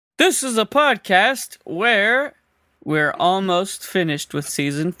This is a podcast where we're almost finished with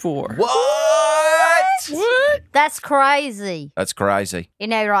season 4. What? That's crazy. That's crazy. You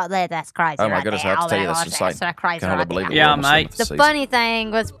know, right there, that's crazy. Oh my right goodness, I there. have to tell you, Oh, that's insane. so crazy. Can hardly Right believe it. there. Yeah, We're almost done mate. with The season. funny thing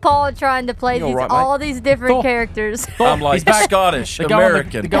was Paul trying to play You all right, mate? all these different Paul. characters. I'm like back. Scottish, The guy on the-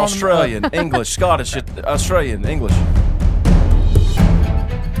 American, the guy on the- Australian, English, Scottish, Australian, English.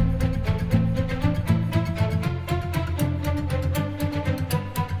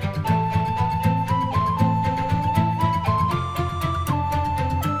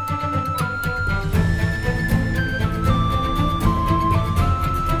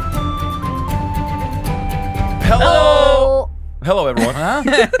 Hello! Hello, everyone. Huh?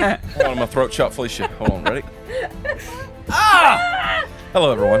 Hold on, my throat chopped, Felicia. Hold on, ready?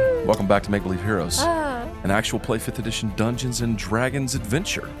 Hello, everyone. Welcome back to Make Believe Heroes, an actual play 5th edition Dungeons and Dragons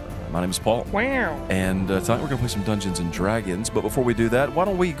adventure. My name is Paul. Wow. And tonight we're going to play some Dungeons and Dragons. But before we do that, why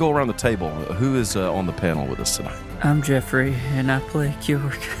don't we go around the table? Who is on the panel with us tonight? I'm Jeffrey, and I play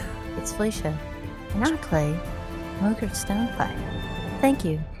Kjork. It's Felicia, and I play Mogert Stonefire. Thank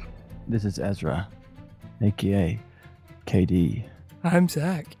you. This is Ezra, aka KD. I'm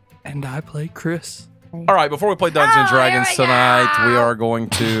Zach, and I play Chris. All right, before we play Dungeons and Dragons here we tonight, go. we are going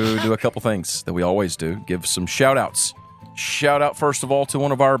to do a couple things that we always do. Give some shout-outs. Shout out, first of all, to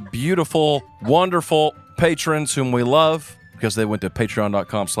one of our beautiful, wonderful patrons whom we love because they went to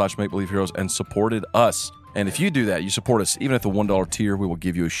patreon.com/makebelieveheroes and supported us. And if you do that, you support us, even at the $1 tier, we will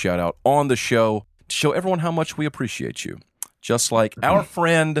give you a shout-out on the show to show everyone how much we appreciate you. Just like our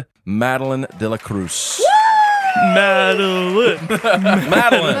friend Madeline De La Cruz. Madeline.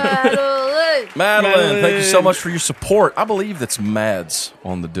 Madeline, thank you so much for your support. I believe that's Mads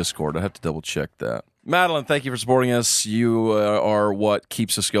on the Discord. I have to double check that. Madeline, thank you for supporting us. You are what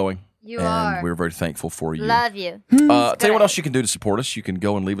keeps us going. You and are. we're very thankful for you. Love you. Tell you what else you can do to support us. You can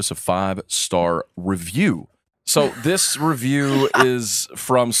go and leave us a 5-star review. So this review is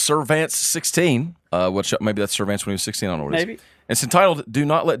from Servance16, which maybe that's Servance when he was 16. I don't know what it is. Maybe. It's entitled, Do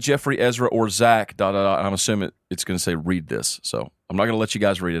Not Let Jeffrey, Ezra, or Zach, ... And I'm assuming it's going to say read this. So I'm not going to let you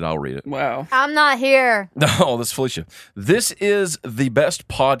guys read it. I'll read it. Wow. I'm not here. No, this is Felicia. This is the best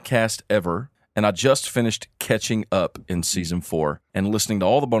podcast ever, and I just finished catching up in season 4 and listening to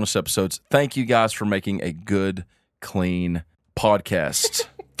all the bonus episodes. Thank you guys for making a good, clean podcast.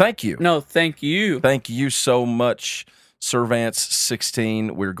 Thank you. No, thank you. Thank you so much,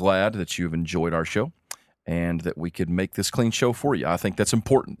 Servance16. We're glad that you've enjoyed our show and that we could make this clean show for you. I think that's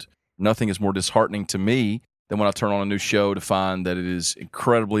important. Nothing is more disheartening to me than when I turn on a new show to find that it is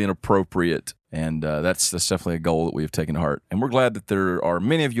incredibly inappropriate. And that's definitely a goal that we have taken to heart. And we're glad that there are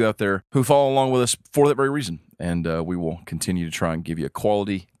many of you out there who follow along with us for that very reason. And we will continue to try and give you a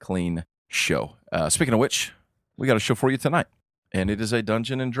quality, clean show. Speaking of which, we got a show for you tonight. And it is a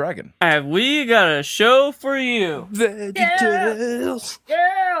Dungeon and Dragon. Have we got a show for you? VeggieTales.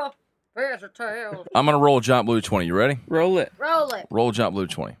 Yeah. Where's the tail? I'm going to roll a giant blue 20. You ready? Roll it. Roll it. Roll a giant blue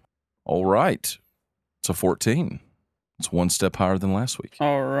 20. All right. It's a 14. It's one step higher than last week.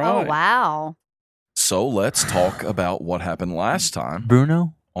 All right. Oh, wow. So let's talk about what happened last time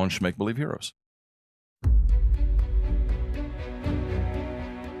Bruno? on Make Believe Heroes.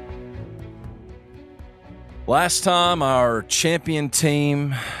 Last time, our champion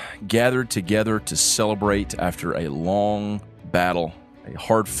team gathered together to celebrate after a long battle, a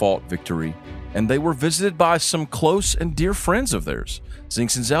hard-fought victory, and they were visited by some close and dear friends of theirs.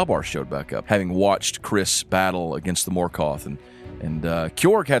 Zinx and Zalbar showed back up, having watched Chris battle against the Morkoth, and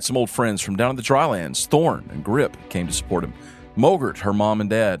Kjork had some old friends from down in the Drylands. Thorn and Grip came to support him. Mogert, her mom and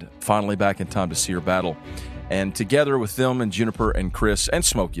dad, finally back in time to see her battle. And together with them and Juniper and Chris and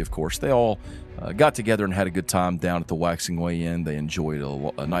Smokey, of course, they all got together and had a good time down at the Waxing Way Inn. They enjoyed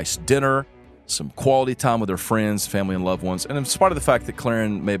a nice dinner, some quality time with their friends, family, and loved ones. And in spite of the fact that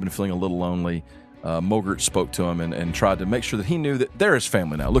Claren may have been feeling a little lonely, Mogert spoke to him and tried to make sure that he knew that they're his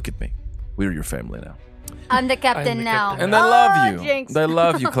family now. Look at me. We are your family now. I'm the captain the now. captain. And they love you. Jinx. They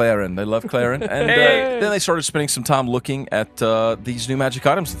love you, Claren. They love Claren. And then they started spending some time looking at these new magic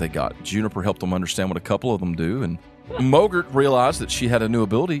items that they got. Juniper helped them understand what a couple of them do. And Mogert realized that she had a new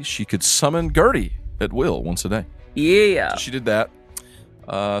ability. She could summon Gertie at will once a day. Yeah. So she did that.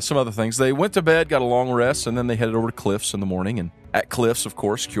 Some other things. They went to bed, got a long rest, and then they headed over to Cliffs in the morning. And at Cliffs, of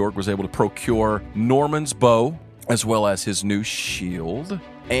course, Kjork was able to procure Norman's bow as well as his new shield.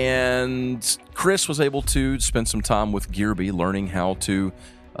 And Chris was able to spend some time with Gearby learning how to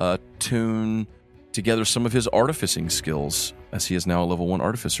tune together some of his artificing skills, as he is now a level 1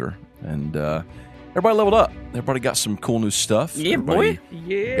 artificer. And everybody leveled up. Everybody got some cool new stuff. Yeah, Everybody boy.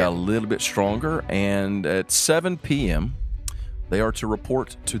 Yeah. got a little bit stronger. And at 7 p.m., They are to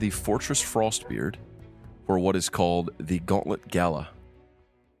report to the Fortress Frostbeard for what is called the Gauntlet Gala.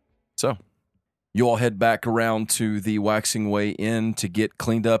 So, you all head back around to the Waxing Way Inn to get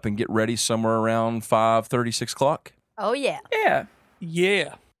cleaned up and get ready somewhere around 5:30, 6 o'clock. Oh, yeah. Yeah.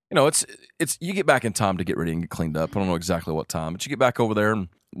 Yeah. You know, it's you get back in time to get ready and get cleaned up. I don't know exactly what time, but you get back over there, and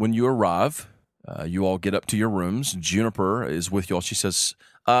when you arrive, you all get up to your rooms. Juniper is with you all. She says,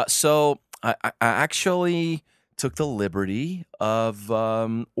 so I actually took the liberty of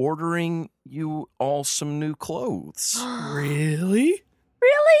ordering you all some new clothes. Really?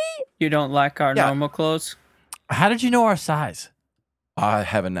 Really? You don't like our Yeah. normal clothes? How did you know our size? I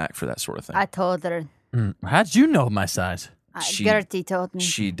have a knack for that sort of thing. I told her. How'd you know my size? She- Gertie told me.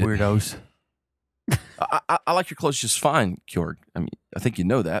 She did. Weirdos. I like your clothes just fine, Kjorg. I mean, I think you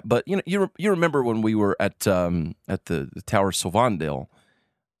know that. But you remember when we were at the Tower Sylvandale,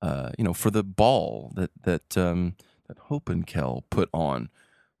 for the ball that Hopenkel put on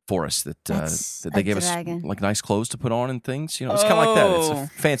for us. That That's they a gave dragon. us like nice clothes to put on and things. It's kind of like that. It's Oh.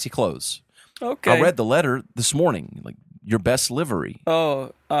 fancy clothes. Okay. I read the letter this morning. Like your best livery.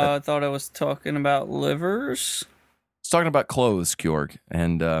 Oh, I thought I was talking about livers. It's talking about clothes, Kjorg,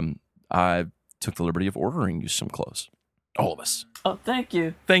 and I took the liberty of ordering you some clothes. All of us. Oh, thank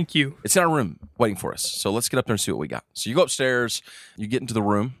you. Thank you. It's in our room waiting for us. So let's get up there and see what we got. So you go upstairs, you get into the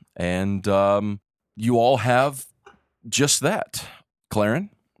room, and you all have just that. Claren,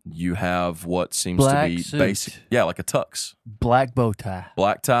 you have what seems Black to be suit. basic. Yeah, like a tux. Black bow tie.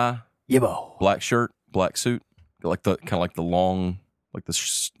 Black tie, Yibbo. black shirt, black suit. Like the kind of like the long, like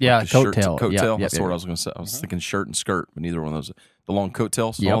the Yeah, like the shirt to coattail. coattail. Yep, That's yep, what I yep. was going to say. I was thinking shirt and skirt, but neither one of those. The long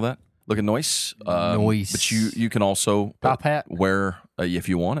coattails, Yep. all that. Looking nice. Nice. But you can also Top hat? wear if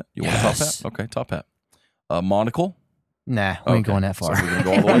you want it. You want a top hat? Yes. Okay, top hat. Monocle. Nah, we ain't Okay. going that far. So we're gonna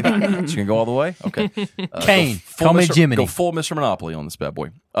go all the way. So you can go all the way. Okay. Kane, go full call me Mr. Jiminy. Go full Mr. Monopoly on this bad boy.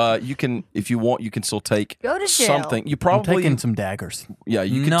 You can, if you want, you can still take Go to jail. something. You I'm probably, taking some daggers. yeah,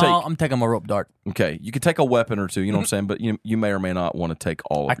 you can no, take. I'm taking my rope dart. Okay, you could take a weapon or two. You know what I'm saying? But you may or may not want to take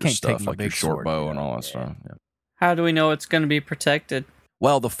all of I your can't take stuff, my like your big short sword. bow and all that stuff. Yeah. How do we know it's going to be protected?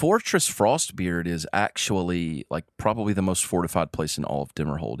 Well, the Fortress Frostbeard is actually like probably the most fortified place in all of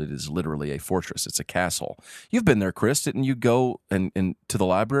Dimmerhold. It is literally a fortress. It's a castle. You've been there, Chris. Didn't you go and to the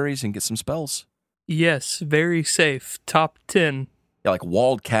libraries and get some spells? Yes, very safe. Top 10. Yeah, like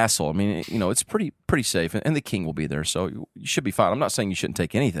walled castle. I mean, it's pretty safe, and the king will be there, so you should be fine. I'm not saying you shouldn't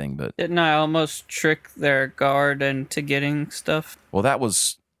take anything, but Didn't I almost trick their guard into getting stuff? well, that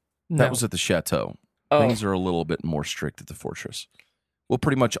was No. at the chateau. Oh, Things are a little bit more strict at the fortress. We'll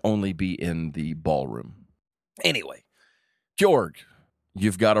pretty much only be in the ballroom. Anyway, Kjorg,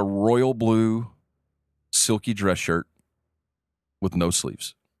 you've got a royal blue silky dress shirt with no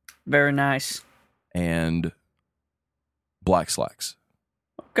sleeves very nice. and black slacks.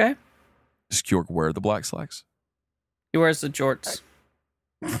 Okay. Does Kjorg wear the black slacks? He wears the jorts.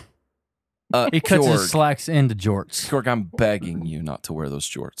 He cuts Kjorg, his slacks into jorts. Kjorg, I'm begging you not to wear those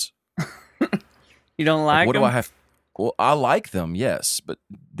jorts. You don't like what them? do I have? Well, I like them, yes, but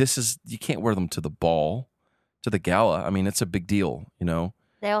you can't wear them to the ball, to the gala. I mean, it's a big deal,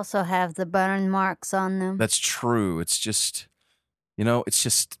 They also have the burn marks on them. That's true. It's just, it's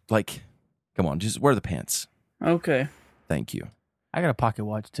just like, come on, just wear the pants. Okay. Thank you. I got a pocket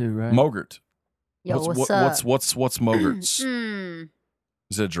watch too, right? Mogert. Yo, what's up? What's Mogert's? Hmm.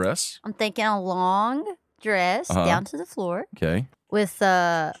 Is it a dress? I'm thinking a long dress Uh-huh. down to the floor Okay. with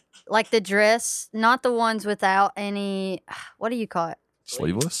like the dress, not the ones without any. What do you call it?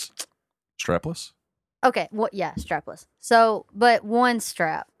 Sleeveless? Strapless? Okay, yeah, strapless. So, but one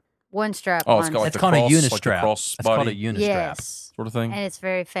strap Oh, it's on. got like It's the called a cross, like the unistrap. cross That's called a body unistrap. yes, sort of thing. and it's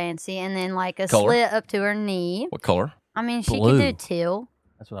very fancy. And then like a Color? slit up to her knee. What color? I mean, she Blue. could do teal.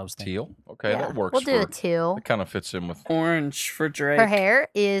 That's what I was thinking. Teal. Okay, Yeah, that works. we'll do a for, teal. It kind of fits in with. Orange for Drake. Her hair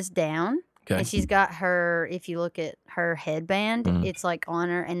is down. Okay. And she's got her, if you look at her headband, Mhm. it's like on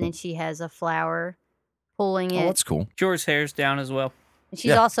her, and then she has a flower pulling Oh, it. that's cool. George's hair's down as well. And she's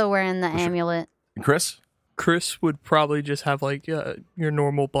yeah, also wearing the for sure. amulet. And Chris? Chris would probably just have like your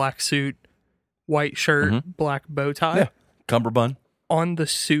normal black suit, white shirt, black bow tie. Yeah. Cummerbund. On the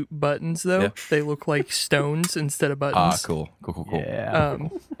suit buttons, though, Yeah. they look like stones instead of buttons. Ah, cool. Cool. Yeah.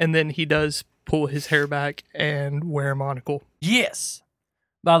 And then he does pull his hair back and wear a monocle. Yes.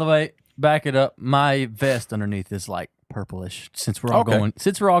 By the way, back it up. My vest underneath is like purplish. Since we're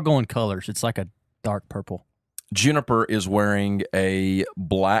all going colors, it's like a dark purple. Juniper is wearing a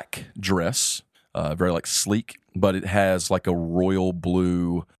black dress, very like sleek, but it has like a royal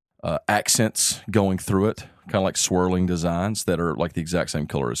blue accents going through it, kind of like swirling designs that are like the exact same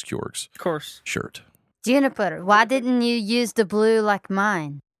color as Kjorg's Of course. shirt. Juniper, why didn't you use the blue like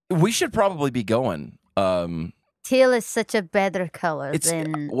mine? We should probably be going. Teal is such a better color It's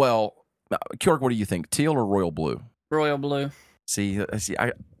than... Kjorg, what do you think? Teal or royal blue? Royal blue. See,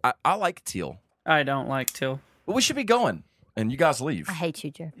 I like teal. I don't like teal. But we should be going, and you guys leave. I hate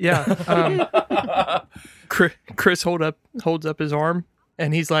you, Jeff. Yeah. Chris holds up his arm,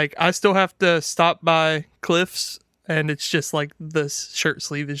 and he's like, I still have to stop by Cliff's, and it's just like the shirt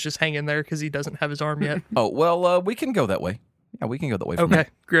sleeve is just hanging there because he doesn't have his arm yet. Oh, well, we can go that way. Yeah, we can go that way. From Okay,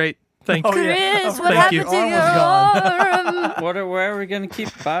 great. Thank you. Chris, what Thank happened you. to your arm? Where are we going to keep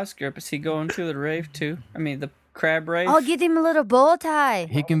Bosgrip? Is he going to the rave too? I mean, the crab rave? I'll get him a little bow tie.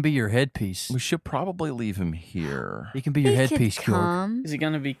 He can be your headpiece. We should probably leave him here. He can be your He could headpiece, Kjorg. come. Is he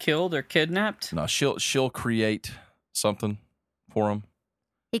going to be killed or kidnapped? No, she'll create something for him.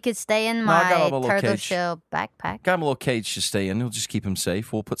 He could stay in No, I got all my the little turtle cage. shell backpack. Got him a little cage to stay in. He'll just keep him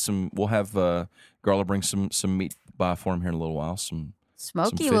safe. We'll have Garla bring some meat by for him here in a little while.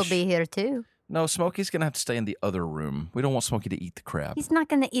 Smokey some will fish. be here too. No, Smokey's gonna have to stay in the other room. We don't want Smokey to eat the crab. He's not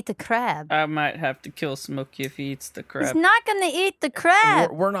going to eat the crab. I might have to kill Smokey if he eats the crab. He's not going to eat the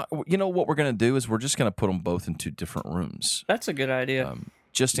crab. We're not. You know what we're gonna do is we're just gonna put them both in 2 different rooms, That's a good idea.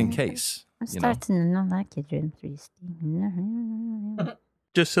 just in case. I'm You know. starting to not like you, Dream 360.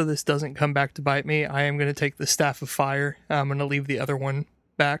 Just so this doesn't come back to bite me, I am going to take the Staff of Fire. I'm going to leave the other one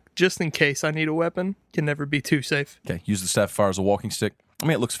back just in case I need a weapon. Can never be too safe. Okay, use the staff of fire as a walking stick. I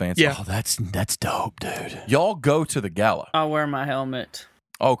mean, it looks fancy. Yeah. Oh, that's dope, dude. Y'all go to the gala. I'll wear my helmet.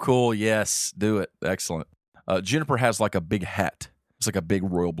 Oh, cool. Yes, do it. Excellent. Juniper has like a big hat. It's like a big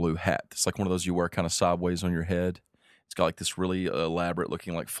royal blue hat. It's like one of those you wear kind of sideways on your head. It's got like this really elaborate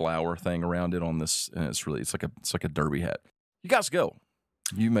looking like flower thing around it on this, and it's like a derby hat. You guys go.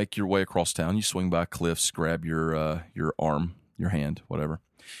 You make your way across town. You swing by Cliff's, grab your arm, your hand, whatever.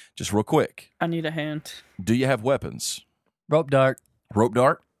 Just real quick. I need a hand. Do you have weapons? Rope dart. Rope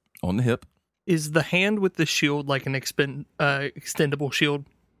dart on the hip. Is the hand with the shield like an extendable shield?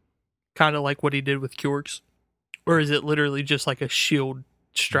 Kind of like what he did with Kjork's? Or is it literally just like a shield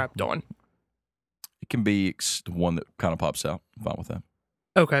strapped on? It can be the one that kind of pops out. I'm fine with that.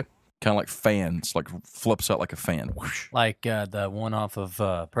 Okay. Kind of like fans, like flips out like a fan. Whoosh. Like the one off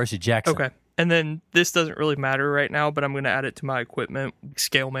of Percy Jackson. Okay. And then this doesn't really matter right now, but I'm going to add it to my equipment.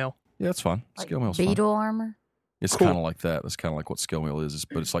 Scale mail. Yeah, that's fine. Scale mail's fine. Beetle armor? It's Cool. kind of like that. That's kind of like what scale mail is,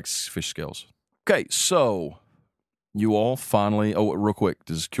 but it's like fish scales. Okay, so you all finally. Oh, real quick,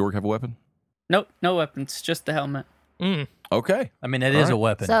 does Kjorg have a weapon? Nope, no weapons, just the helmet. Okay. I mean, it All is a right.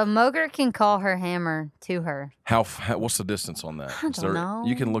 weapon. So Mogre can call her hammer to her. How what's the distance on that? I Is don't know.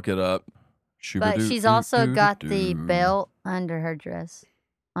 You can look it up. But she's also got the belt under her dress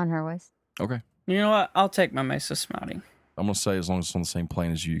on her waist. Okay. You know what? I'll take my Mesa Smarting. I'm gonna say as long as it's on the same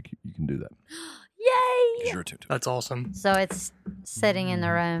plane as you can do that. Yay! 'Cause you're a tutu. That's awesome. So it's sitting in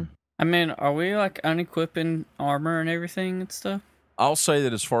the room. I mean, are we like unequipping armor and everything and stuff? I'll say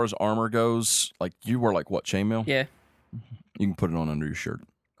that as far as armor goes, like you wear like what, chainmail? Yeah, You can put it on under your shirt,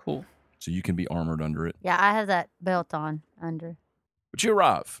 cool. so you can be armored under it. Yeah, I have that belt on under. But you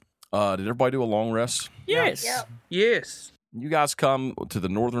arrive. Did everybody do a long rest? Yes. Yes. You guys come to the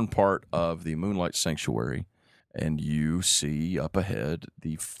northern part of the Moonlight Sanctuary, and you see up ahead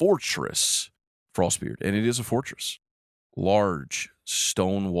the fortress Frostbeard. And it is a fortress. Large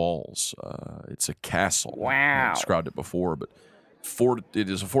stone walls. It's a castle. Wow. I described it before, but it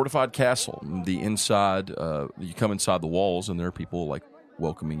is a fortified castle. The inside, you come inside the walls, and there are people like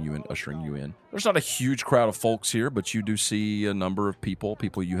welcoming you and ushering you in. There's not a huge crowd of folks here, but you do see a number of people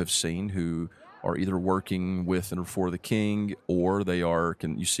you have seen who are either working with and for the king, or they are,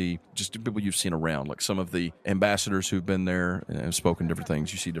 you see just people you've seen around, like some of the ambassadors who've been there and have spoken different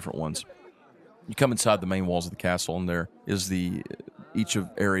things. You see different ones. You come inside the main walls of the castle, and there is each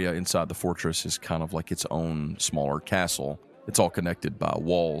area inside the fortress is kind of like its own smaller castle. It's all connected by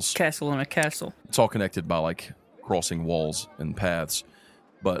walls. Castle in a castle. It's all connected by like crossing walls and paths.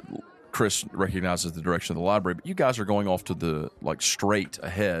 But Chris recognizes the direction of the library. But you guys are going off to the straight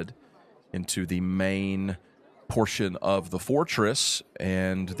ahead into the main portion of the fortress,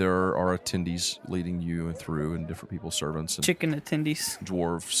 and there are attendees leading you through, and different people, servants and Chicken attendees.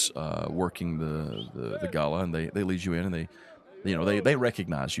 dwarves working the gala, and they lead you in, and they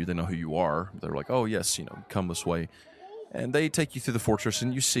recognize you. They know who you are. They're like, oh yes, come this way. And they take you through the fortress,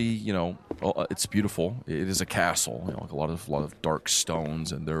 and you see, it's beautiful. It is a castle, like a lot of dark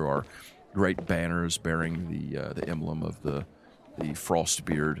stones, and there are great banners bearing the emblem of the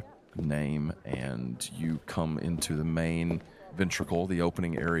Frostbeard name. And you come into the main ventricle, the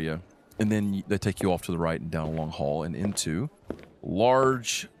opening area, and then they take you off to the right and down a long hall and into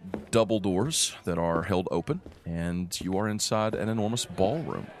large double doors that are held open, and you are inside an enormous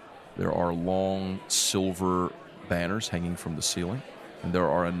ballroom. There are long silver banners hanging from the ceiling, and there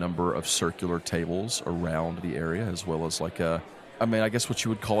are a number of circular tables around the area, as well as I guess what you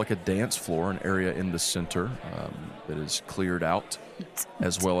would call like a dance floor, an area in the center that is cleared out,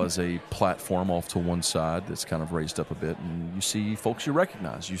 as well as a platform off to one side that's kind of raised up a bit. And you see folks you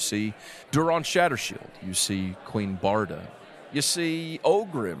recognize. You see Duron Shattershield. You see Queen Barda. You see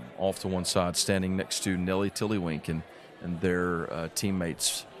Ogrim off to one side, standing next to Nellie Tillywink and their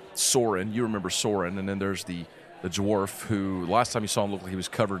teammates, Soren. You remember Soren. And then there's the dwarf who, last time you saw him, looked like he was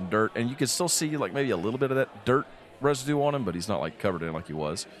covered in dirt. And you can still see like maybe a little bit of that dirt residue on him, but he's not like covered in it like he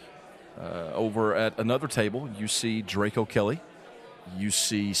was. Over at another table, you see Draco Kelly. You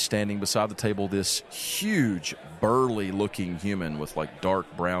see standing beside the table this huge, burly-looking human with like dark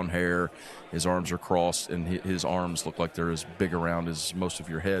brown hair. His arms are crossed, and his arms look like they're as big around as most of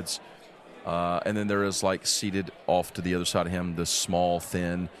your heads. And then there is like seated off to the other side of him this small,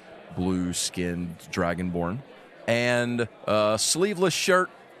 thin, blue-skinned dragonborn, and sleeveless shirt,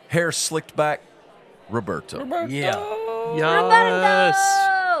 hair slicked back, Roberto. Yeah.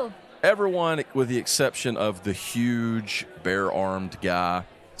 Yes. Everyone, with the exception of the huge, bare-armed guy,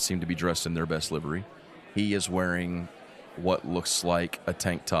 seem to be dressed in their best livery. He is wearing what looks like a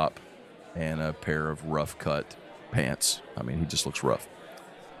tank top and a pair of rough-cut pants. I mean, he just looks rough.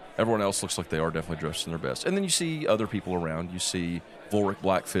 Everyone else looks like they are definitely dressed in their best. And then you see other people around. You see Volric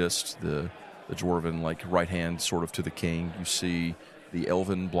Blackfist, the dwarven like right hand sort of to the king. You see the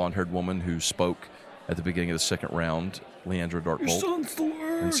elven blonde-haired woman who spoke at the beginning of the second round, Leandra Darkbolt. Your son's the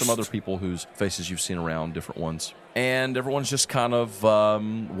worst. And some other people whose faces you've seen around, different ones. And everyone's just kind of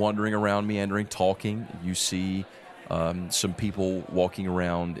wandering around, meandering, talking. You see some people walking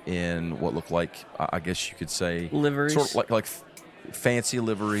around in what look like, I guess you could say, liveries. Sort of like fancy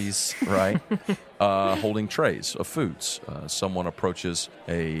liveries, right? Holding trays of foods. Someone approaches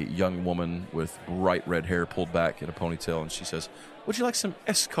a young woman with bright red hair pulled back in a ponytail, and she says, "Would you like some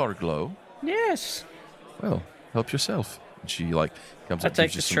escargot?" Yes. Well, help yourself. And she comes I up.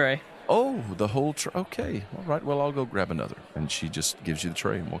 take the tray. Oh, the whole tray. Okay, all right. Well, I'll go grab another. And she just gives you the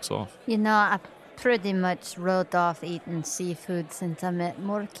tray and walks off. You know, I pretty much wrote off eating seafood since I met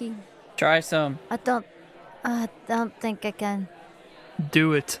Morky. Try some. I don't think I can.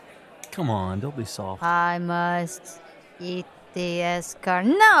 Do it. Come on, don't be soft. I must eat the escar.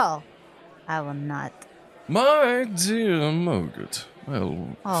 No, I will not. My dear Mogert.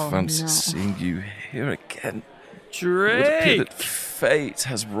 Well, Oh, fancy no. seeing you here again. It would appear Drake. that fate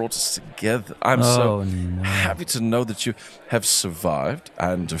has brought us together. I'm so no. happy to know that you have survived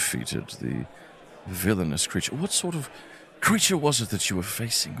and defeated the villainous creature. What sort of creature was it that you were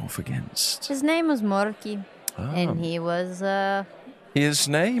facing off against? His name was Morky, Ah, and he was a his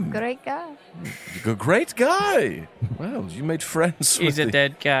name? great guy. A great guy. Well, you made friends He's with a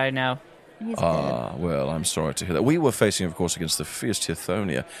dead guy now. He's dead. Ah, well, I'm sorry to hear that. We were facing, of course, against the fierce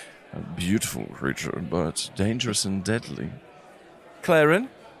Tithonia. A beautiful creature, but dangerous and deadly. Claren,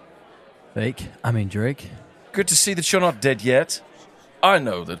 Drake. good to see that you're not dead yet. I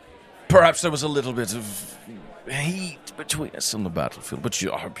know that perhaps there was a little bit of heat between us on the battlefield, but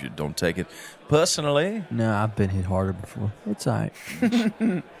I hope you don't take it personally. No, I've been hit harder before. It's all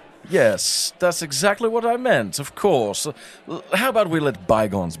right. Yes, that's exactly what I meant, of course. How about we let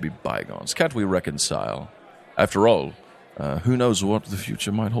bygones be bygones? Can't we reconcile? After all, who knows what the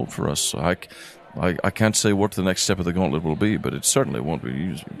future might hold for us. I can't say what the next step of the gauntlet will be, but it certainly won't be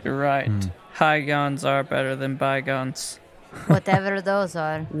easy. You're right. Hygons are better than bygones. Whatever those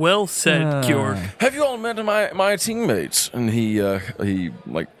are. Well said, Georg. Have you all met my teammates? And he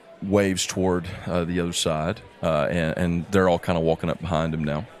waves toward the other side, and they're all kind of walking up behind him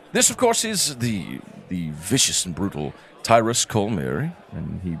now. This, of course, is the vicious and brutal Tyrus Colmary,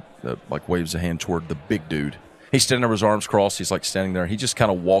 and he waves a hand toward the big dude. He's standing there with his arms crossed. He's standing there, and he just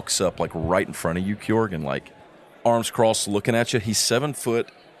kind of walks up right in front of you, Kjorg, and arms crossed, looking at you. He's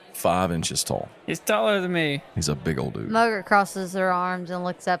 7'5" tall. He's taller than me. He's a big old dude. Mogert crosses her arms and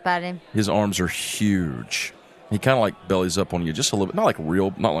looks up at him. His arms are huge. He kind of bellies up on you just a little bit,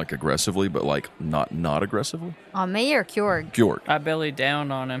 not aggressively, but not aggressively. On me or Kjorg? Kjorg. I belly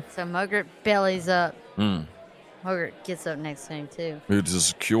down on him. So Mogert bellies up. Mogert gets up next to him too. It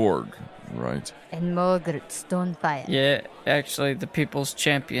is Kjorg, right? And Mogert Stonefire. Yeah, actually, the people's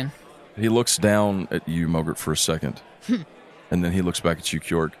champion. He looks down at you, Mogert, for a second. And then he looks back at you,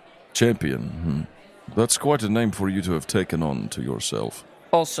 Kjorg. Champion. That's quite a name for you to have taken on to yourself.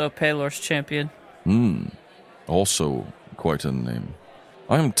 Also, Palor's champion. Also quite a name.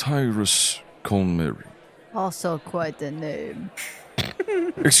 I am Tyrus Colmary. Also quite a name.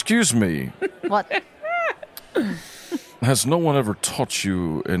 Excuse me. What? Has no one ever taught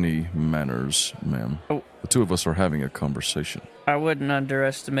you any manners, ma'am? Oh. The two of us are having a conversation. I wouldn't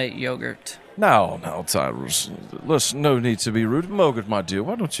underestimate yogurt. Now, Tyrus. Listen, no need to be rude. Mogert, my dear,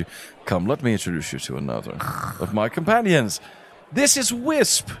 why don't you come? Let me introduce you to another of my companions. This is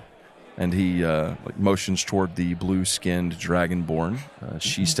Wisp. And he motions toward the blue-skinned dragonborn.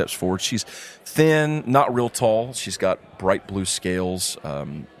 She steps forward. She's thin, not real tall. She's got bright blue scales,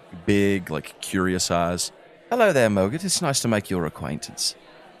 big, curious eyes. Hello there, Mogert. It's nice to make your acquaintance.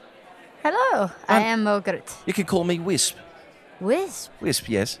 Hello, I am Mogert. You can call me Wisp. Wisp? Wisp,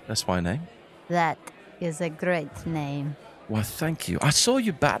 yes, that's my name. That is a great name. Why, thank you. I saw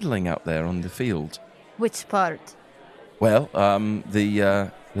you battling out there on the field. Which part? Well,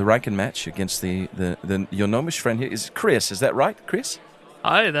 the ranking match against the your gnomish friend here is Chris. Is that right, Chris?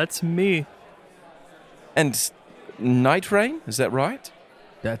 Hi, that's me. And Night Rain, is that right?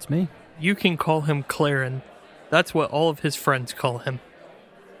 That's me. You can call him Claren. That's what all of his friends call him.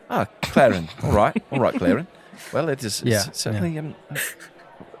 Ah, Claren. All right, Claren. Well, it's Yeah, certainly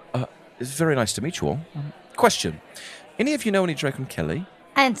it's very nice to meet you all. Question: any of you know any Dracon Kelly?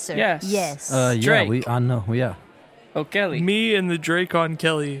 Answer. Yes. Yes. Yeah, Drake. I know. Yeah. Oh, Kelly. Me and the Dracon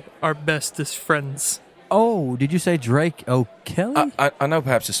Kelly are bestest friends. Oh, did you say Drake O'Kelly? I know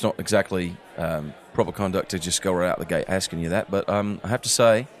perhaps it's not exactly proper conduct to just go right out the gate asking you that, but I have to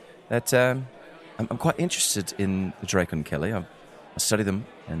say that I'm quite interested in the Dracon Kelly. I study them,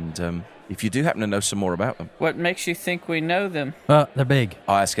 and if you do happen to know some more about them, What makes you think we know them? They're big.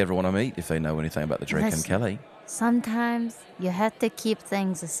 I ask everyone I meet if they know anything about the Dracon Listen. Kelly. Sometimes you have to keep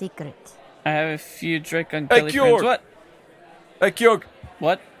things a secret. I have a few Drake on Hey, Kelly Kjorg. friends. What? Hey, Kjorg,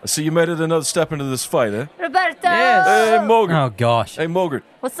 What? I see you made it another step into this fight, eh? Roberto! Yes. Hey, Mogert. Oh gosh. Hey, Mogert.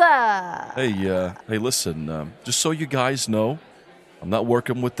 What's up? Hey, listen, just so you guys know, I'm not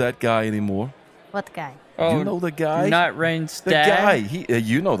working with that guy anymore. What guy? Oh, You know the guy? Not Rain's The dad. guy.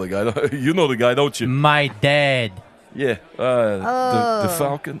 You know the guy. You know the guy, don't you? My dad. Yeah, the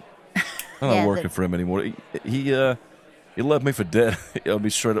Falcon. I'm not Yeah, working for him anymore. He left me for dead. He'll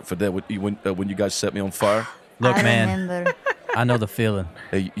be straight up for dead when you guys set me on fire. Look, I man, remember. I know the feeling.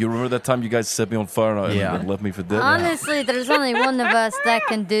 Hey, you remember that time you guys set me on fire and Yeah. and left me for dead? Honestly, there's only one of us that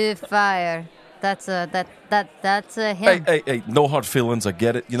can do fire. That's him. Hey, no hard feelings. I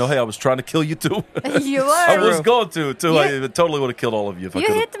get it. You know, hey, I was trying to kill you too. You I were. was going to too. You- I totally would have killed all of you if I You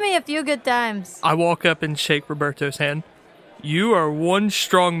could. hit me a few good times. I walk up and shake Roberto's hand. You are one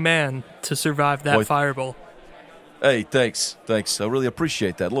strong man to survive that Boy. fireball. Hey, thanks. I really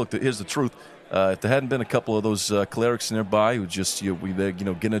appreciate that. Look, here's the truth. If there hadn't been a couple of those clerics nearby who just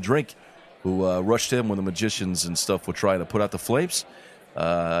getting a drink, who rushed in when the magicians and stuff were trying to put out the flames,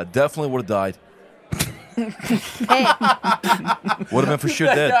 definitely would have died. Hey, Would have been for sure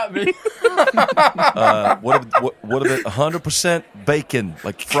dead. Would have been 100% bacon,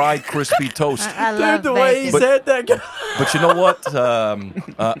 like fried crispy toast. I love bacon. said that. But you know what?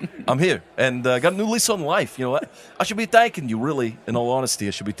 I'm here and got a new lease on life. You know what? I should be thanking you, really. In all honesty,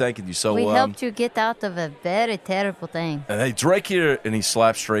 I should be thanking you. So We helped you get out of a very terrible thing. And hey, Drake here, and he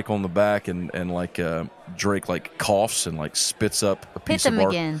slaps Drake on the back, and Drake coughs and spits up a piece him of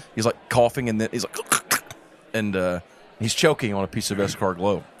bark. again. He's coughing, and then he's and he's choking on a piece of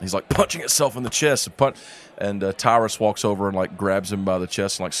escargot. He's punching himself in the chest, and Tyrus walks over and grabs him by the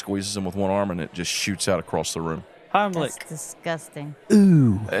chest and squeezes him with one arm, and it just shoots out across the room. That's Heimlich. disgusting.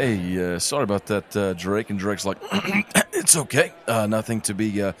 Ooh. Hey, sorry about that, Drake. And Drake's it's okay. Nothing to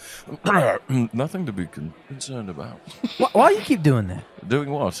be nothing to be concerned about. Why do you keep doing that? Doing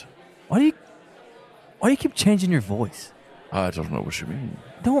what? Why do you keep changing your voice? I don't know what you mean.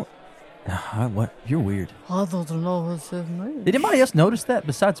 Don't. What? You're weird. I don't know what's in Did anybody else notice that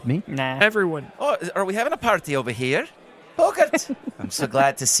besides me? Nah. Everyone. Oh, are we having a party over here? Bogart, I'm so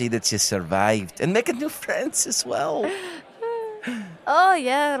glad to see that you survived and making new friends as well. Oh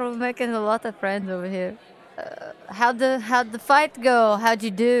yeah, we're making a lot of friends over here. How'd the fight go? How'd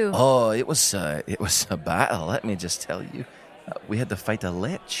you do? Oh, it was a battle. Let me just tell you, we had to fight a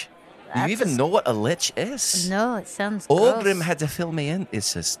lich. Do you That's even know what a lich is? No, it sounds Ogrim gross. had to fill me in.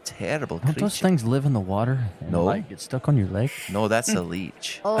 It's this terrible Don't those creature. things live in the water? And, No. Get stuck on your leg? No, that's a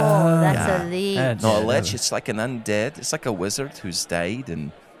leech. Oh, that's Yeah. a lead. That's- No, a Yeah, lich, that- it's like an undead. It's like a wizard who's died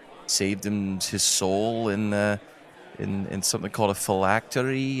and saved his soul in something called a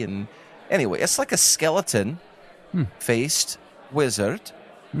phylactery. And anyway, it's like a skeleton-faced wizard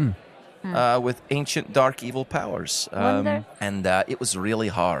with ancient dark evil powers. Wonder- And it was really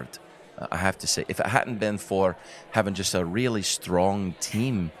hard, I have to say. If it hadn't been for having just a really strong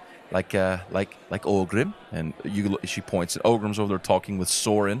team like Ogrim, and she points at Ogrim's over there talking with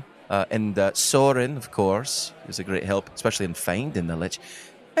Soren, and Soren, of course, is a great help, especially in finding the lich.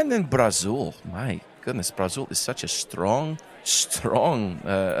 And then Brazul, my goodness, Brazul is such a strong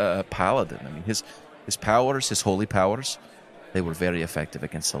paladin. I mean, his powers, his holy powers, they were very effective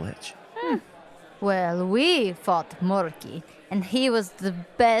against the lich. Well, we fought Morky, and he was the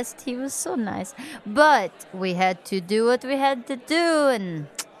best. He was so nice. But we had to do what we had to do, and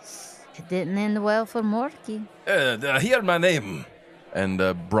it didn't end well for Morky. Hear my name. And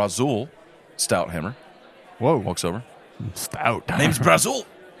Brazul, Stouthammer, walks over. Stout. Name's Brazul.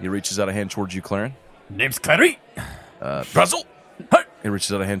 He reaches out a hand towards you, Claren. Name's Clary. Brazul. He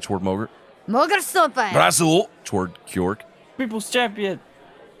reaches out a hand toward Mogert. Mogert Stompa! Brazul toward Kjorg. People's champion.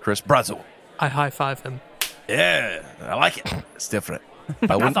 Chris, Brazul. I high five him. Yeah, I like it. It's different.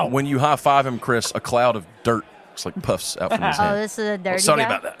 When you high five him, Chris, a cloud of dirt just like puffs out from his Oh, hand. this is a dirty Sorry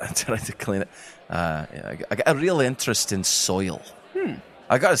guy? about that. I tried to clean it. I got a real interest in soil.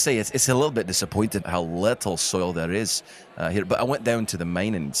 I got to say, it's a little bit disappointing how little soil there is here. But I went down to the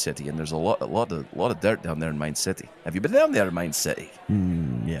mining city, and there's a lot of dirt down there in Mine City. Have you been down there in Mine City?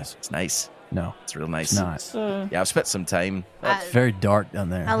 Yes. It's nice. No. It's real nice. It's not. Yeah, I've spent some time. It's very dark down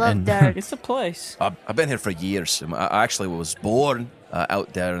there. I love and dirt. It's a place. I've been here for years. I actually was born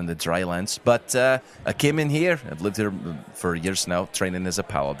out there in the drylands, but I came in here. I've lived here for years now, training as a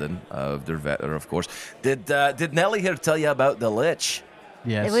paladin of Dervetter, of course. Did Nelly here tell you about the lich?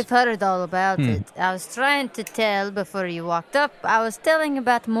 Yes. We've heard all about it. I was trying to tell before you walked up. I was telling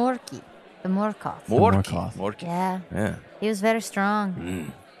about Morky, the Morkoth. Morky. Yeah, he was very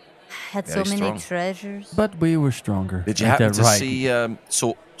strong. Had Very so many strong. treasures. But we were stronger. Did you Ain't happen that to right?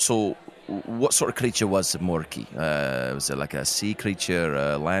 see? So, what sort of creature was Morky? Was it like a sea creature,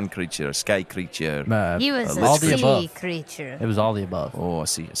 a land creature, a sky creature? He was all a the sea above. creature. It was all the above. Oh, I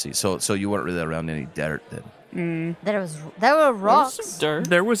see. So you weren't really around any dirt then. There were rocks. Some dirt.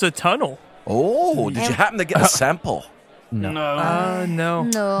 There was a tunnel. Oh, did you happen to get a sample? No. No.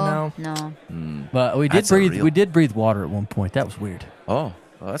 No. But we did That's a breathe. real- We did breathe water at one point. That was weird. Oh,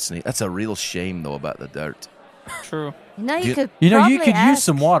 well, that's neat. That's a real shame though about the dirt. True. You know, You- could. You know, you probably could use ask-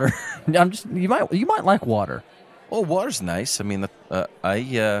 some water. You might like water. Oh, water's nice. I mean,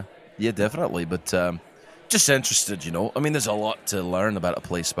 yeah, definitely. But just interested, you know. I mean, there's a lot to learn about a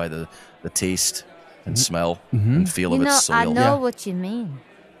place by the taste and smell and feel You of know, its soil. I know Yeah. what you mean.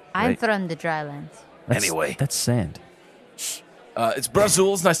 I'm Right. from the drylands. Anyway. that's sand. It's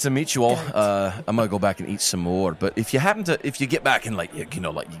Brazil. It's nice to meet you all. I'm gonna go back and eat some more. But if you get back and like you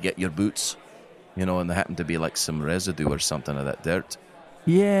get your boots, you know, and there happen to be like some residue or something of that dirt.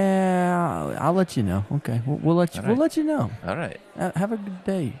 Yeah, I'll let you know. Okay, we'll let you. All We'll right. let you know. All right. Have a good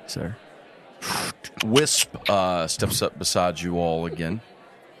day, sir. Wisp steps up beside you all again.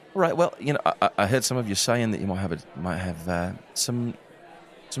 All right. Well, you know, I heard some of you saying that you might have some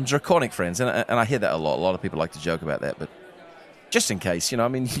draconic friends, and I hear that a lot. A lot of people like to joke about that, but just in case, you know, I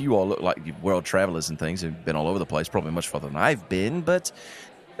mean, you all look like world travelers and things. You've been all over the place, probably much further than I've been. But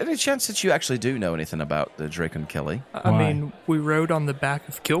any chance that you actually do know anything about the Dracon Kelly? I Why? mean, we rode on the back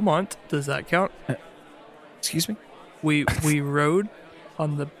of Kilmont. Does that count? Excuse me. We rode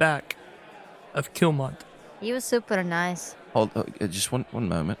on the back of Kilmont. He was super nice. Hold, just one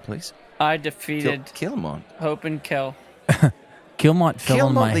moment, please. I defeated Kilmont. Hope and Kel. Kilmont fell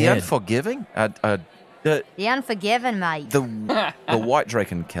on my Kilmont the head. Unforgiving. The Unforgiven, mate. The White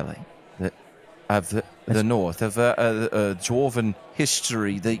Dracon Kelly, of the north of dwarven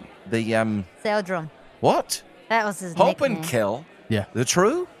history. The Seldrum. what? That was his Hope nickname. and Kill. Yeah. The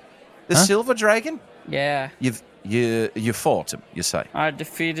true, the Huh? silver dragon. Yeah, You fought him. You say. I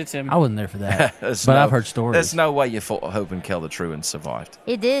defeated him. I wasn't there for that, There's but no- I've heard stories. There's no way you fought Hope and Kill the true and survived.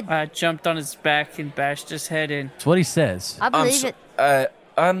 He did. I jumped on his back and bashed his head in That's what he says. I believe it.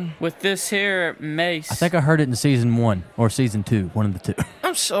 with this here mace. I think I heard it in season 1 or season 2, one of the two.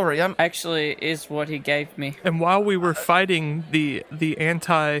 I'm sorry. Actually is what he gave me. And while we were fighting the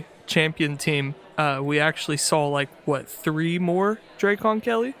anti-champion team, we actually saw like 3 more Dracon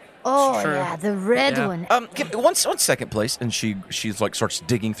Kelly. Oh, True. yeah, the red Yeah. one. Give me one second, please. And she's like starts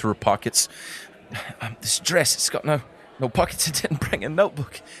digging through her pockets. This dress, it's got no pockets. I didn't bring a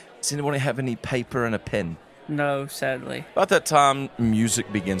notebook. Does anyone have any paper and a pen? No, sadly. About that time,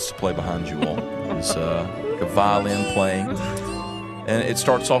 music begins to play behind you all. There's like a violin playing. And it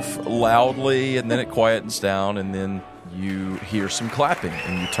starts off loudly, and then it quietens down, and then you hear some clapping,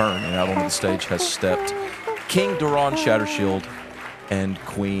 and you turn, and out onto the stage has stepped King Duran Shattershield and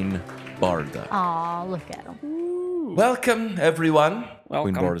Queen Barda. Aw, look at him. Welcome, everyone.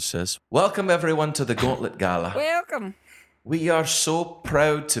 Welcome. Queen Barda says. Welcome, everyone, to the Gauntlet Gala. Welcome. We are so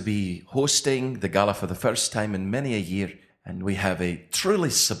proud to be hosting the gala for the first time in many a year, and we have a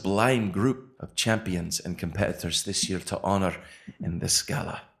truly sublime group of champions and competitors this year to honor in this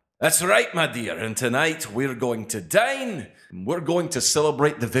gala. That's right, my dear, and tonight we're going to dine. We're going to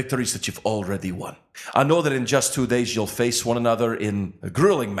celebrate the victories that you've already won. I know that in just 2 days you'll face one another in a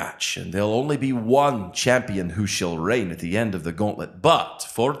grueling match, and there'll only be one champion who shall reign at the end of the gauntlet. But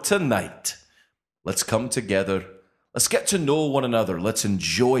for tonight, let's come together. Let's get to know one another. Let's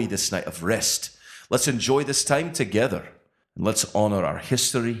enjoy this night of rest. Let's enjoy this time together. And let's honor our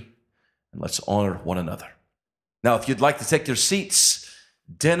history, and let's honor one another. Now, if you'd like to take your seats,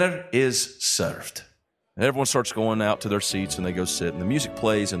 dinner is served. And everyone starts going out to their seats, and they go sit, and the music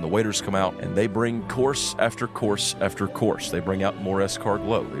plays, and the waiters come out, and they bring course after course after course. They bring out more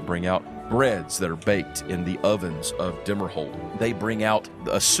escargot. They bring out breads that are baked in the ovens of Dimmerhold. They bring out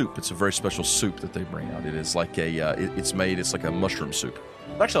a soup. It's a very special soup that they bring out. It is like it's like a mushroom soup.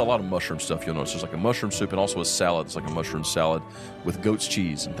 Actually, a lot of mushroom stuff you'll notice. There's like a mushroom soup and also a salad. It's like a mushroom salad with goat's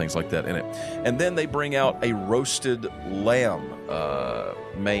cheese and things like that in it. And then they bring out a roasted lamb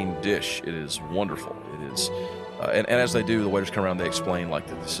main dish. It is wonderful. It is, and as they do, the waiters come around. They explain like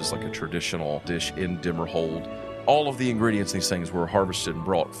that this is like a traditional dish in Dimmerhold. All of the ingredients in these things were harvested and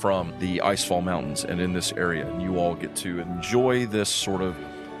brought from the Icefall Mountains and in this area. And you all get to enjoy this sort of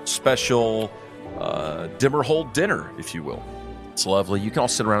special Dimmerhold dinner, if you will. It's lovely. You can all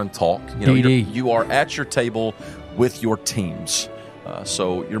sit around and talk. You are at your table with your teams.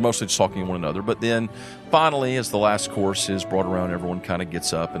 So you're mostly just talking to one another. But then finally, as the last course is brought around, everyone kind of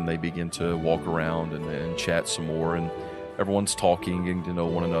gets up and they begin to walk around and chat some more. And everyone's talking, getting to know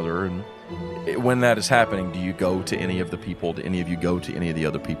one another. And when that is happening, do you go to any of the people? Do any of you go to any of the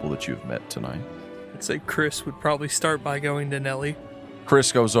other people that you've met tonight? I'd say Chris would probably start by going to Nelly.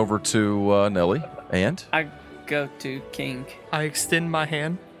 Chris goes over to Nelly. And? I go to King. I extend my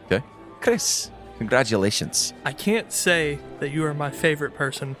hand. Okay. Chris, congratulations. I can't say that you are my favorite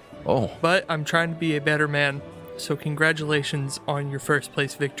person, but I'm trying to be a better man, so congratulations on your first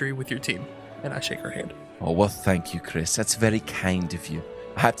place victory with your team. And I shake her hand. Oh, well, thank you, Chris. That's very kind of you.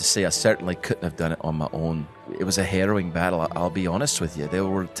 I have to say, I certainly couldn't have done it on my own. It was a harrowing battle, I'll be honest with you. There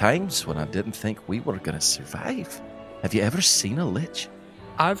were times when I didn't think we were going to survive. Have you ever seen a lich?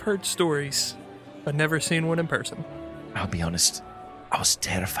 I've heard stories, but never seen one in person. I'll be honest, I was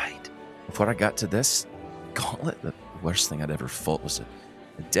terrified. Before I got to this gauntlet, the worst thing I'd ever fought was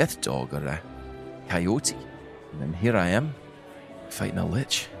a death dog or a coyote. And then here I am, fighting a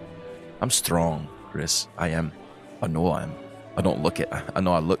lich. I'm strong, Chris. I am. I know I am. I don't look it. I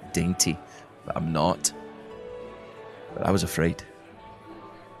know I look dainty, but I'm not. But I was afraid.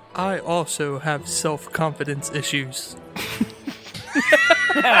 I also have self-confidence issues.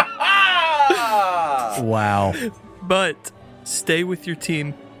 Wow. But stay with your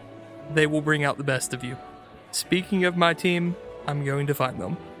team. They will bring out the best of you. Speaking of my team, I'm going to find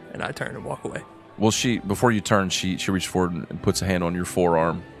them. And I turn and walk away. Well, before you turn, she reaches forward and puts a hand on your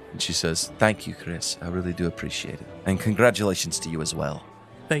forearm. And she says, thank you, Chris. I really do appreciate it. And congratulations to you as well.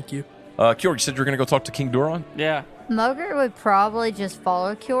 Thank you. Kjorg, you said you were going to go talk to King Duron? Yeah. Mogert would probably just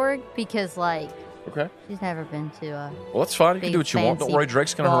follow Kjorg because, Okay. she's never been to a... Well, that's fine. You can Big do what you want. Don't fancy worry.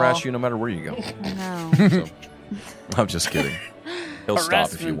 Drake's going to ball. harass you no matter where you go. No. So, I'm just kidding. He'll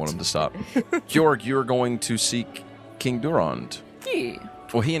stop if you want him to stop. Kjorg, you're going to seek King Durand. Yeah.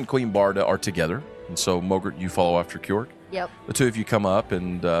 Well, he and Queen Barda are together. And so, Mogert, you follow after Kjorg. Yep. The two of you come up,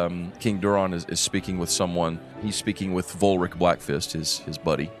 and King Duron is speaking with someone. He's speaking with Volric Blackfist, his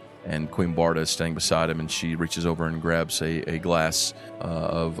buddy. And Queen Barda is standing beside him, and she reaches over and grabs a glass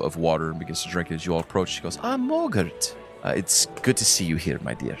of water and begins to drink it. As you all approach, she goes, Mogert. It's good to see you here,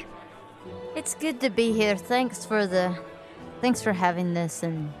 my dear. It's good to be here. Thanks for having this.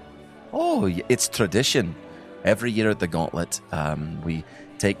 And Oh, it's tradition. Every year at the Gauntlet, we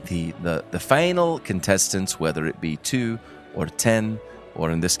take the final contestants, whether it be 2 or 10, or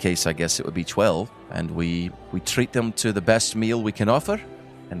in this case, I guess it would be 12, and we treat them to the best meal we can offer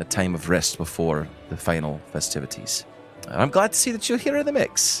and a time of rest before the final festivities. I'm glad to see that you're here in the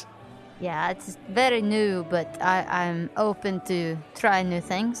mix. yeah, it's very new, but I'm open to try new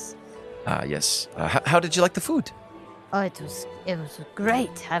things. Yes. How did you like the food? Oh, it was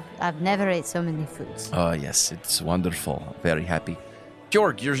great. I've never ate so many foods. Oh, yes, it's wonderful. Very happy.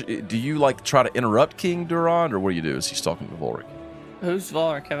 Kjorg, do you like try to interrupt King Durand, or what do you do as he's talking to Volric? Who's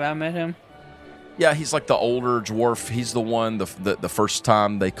Volric? Have I met him? Yeah, he's like the older dwarf. He's the one, the first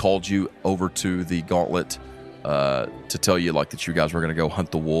time they called you over to the Gauntlet to tell you like that you guys were going to go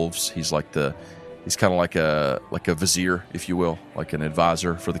hunt the wolves. He's kind of like a vizier, if you will, like an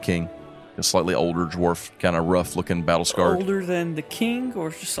advisor for the king. A slightly older dwarf, kind of rough-looking, battle-scarred. Older than the king, or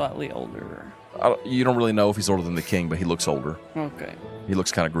just slightly older? You don't really know if he's older than the king, but he looks older. Okay. He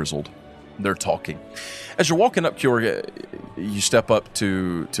looks kind of grizzled. They're talking. As you're walking up, Kjorg, you step up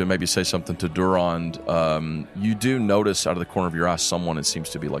to maybe say something to Durand. You do notice out of the corner of your eye someone that seems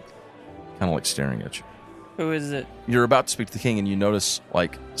to be like kind of like staring at you. Who is it? You're about to speak to the king, and you notice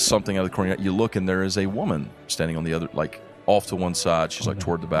like something out of the corner. You look, and there is a woman standing on the other, like off to one side. She's like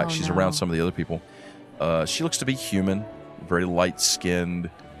toward the back. She's around some of the other people. She looks to be human, very light-skinned,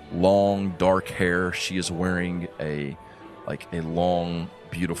 long dark hair. She is wearing a long,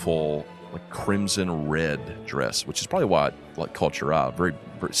 beautiful, like crimson red dress, which is probably why it like caught your eye. Very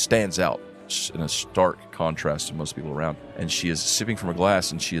stands out in a stark contrast to most people around. And she is sipping from a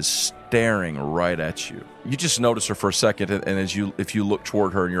glass, and she is staring right at you. You just notice her for a second, and if you look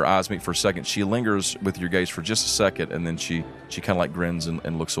toward her and your eyes meet for a second, she lingers with your gaze for just a second, and then she kind of like grins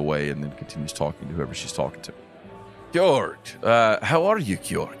and looks away, and then continues talking to whoever she's talking to. Kjorg, how are you,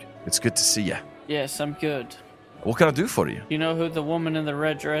 Kjorg? It's good to see you. Yes, I'm good. What can I do for you? You know who the woman in the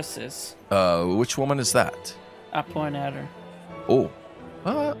red dress is? Which woman is that? I point at her. Oh,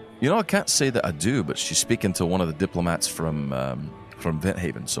 I can't say that I do, but she's speaking to one of the diplomats from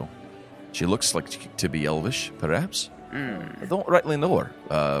Venthaven, so she looks like to be Elvish, perhaps. I don't rightly know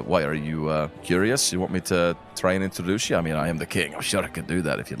her. Why, are you curious? You want me to try and introduce you? I mean, I am the king. I'm sure I could do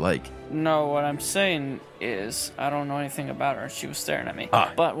that if you'd like. No, what I'm saying is I don't know anything about her. She was staring at me.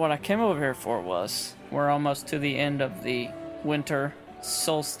 Ah. But what I came over here for was we're almost to the end of the winter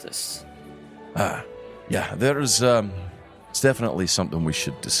solstice. Yeah, there's it's definitely something we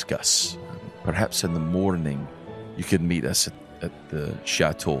should discuss. Perhaps in the morning you could meet us at the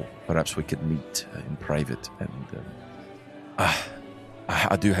chateau. Perhaps we could meet in private. And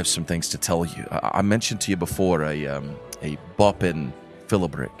I do have some things to tell you. I mentioned to you before a Boppin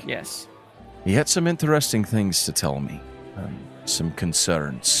Philibrick. Yes. He had some interesting things to tell me, some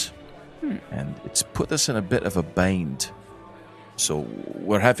concerns, and it's put us in a bit of a bind. So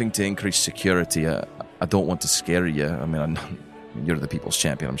we're having to increase security. I don't want to scare you. I mean, you're the people's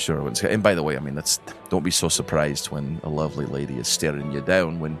champion. I'm sure I wouldn't scare. And by the way, I mean, don't be so surprised when a lovely lady is staring you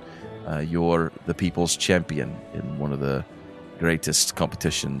down when you're the people's champion in one of the greatest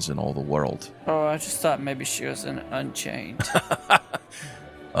competitions in all the world. Oh, I just thought maybe she was an Unchained.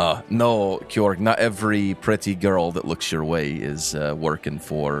 No, Kjorg, not every pretty girl that looks your way is working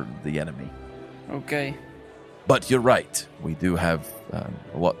for the enemy. Okay. But you're right. We do have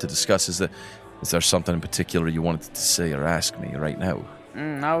a lot to discuss. Is there something in particular you wanted to say or ask me right now?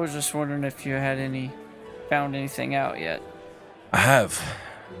 I was just wondering if you had found anything out yet. I have.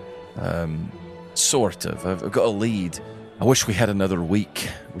 Sort of. I've got a lead. I wish we had another week.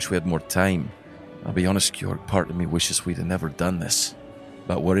 I wish we had more time. I'll be honest, Kjorg, part of me wishes we'd have never done this.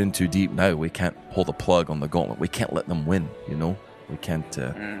 But we're in too deep now. We can't pull the plug on the gauntlet. We can't let them win, you know? We can't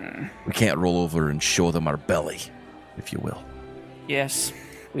roll over and show them our belly, if you will. Yes,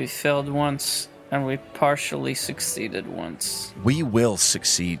 we failed once, and we partially succeeded once. We will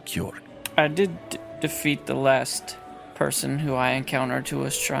succeed, Kjorg. I did defeat the last person who I encountered who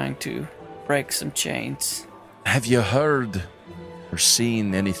was trying to break some chains. Have you heard or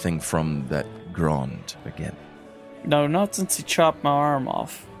seen anything from that Grand again? No, not since he chopped my arm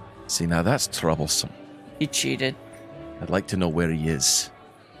off. See, now that's troublesome. He cheated. I'd like to know where he is.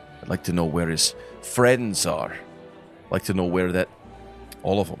 I'd like to know where his friends are. I'd like to know where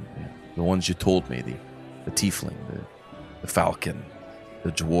all of them, the ones you told me, the tiefling, the falcon,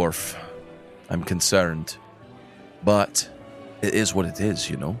 the dwarf. I'm concerned. But it is what it is,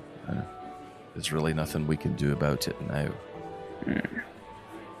 you know? There's really nothing we can do about it now.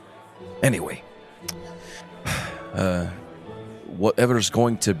 Anyway, whatever's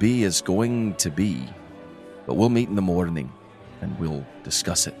going to be is going to be. But we'll meet in the morning, and we'll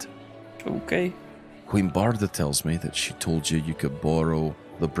discuss it. Okay. Queen Barda tells me that she told you could borrow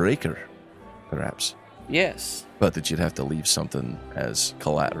the breaker, perhaps. Yes. But that you'd have to leave something as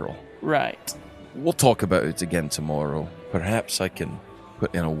collateral. Right. We'll talk about it again tomorrow. Perhaps I can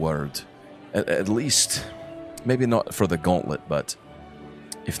put in a word. At least, maybe not for the gauntlet, but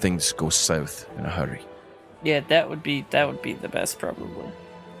if things go south in a hurry. Yeah, that would be the best, probably.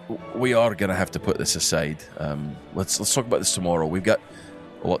 We are going to have to put this aside. Let's talk about this tomorrow. We've got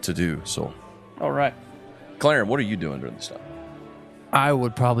a lot to do, so. All right. Clarence, what are you doing during this time? I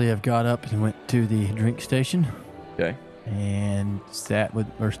would probably have got up and went to the drink station. Okay. And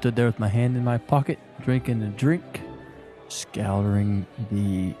stood there with my hand in my pocket, drinking a drink, scouring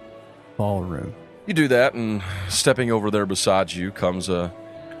the ballroom. You do that, and stepping over there beside you comes a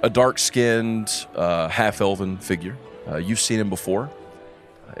dark-skinned, half-elven figure. You've seen him before.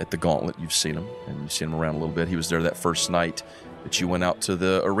 at the Gauntlet. You've seen him, and you've seen him around a little bit. He was there that first night that you went out to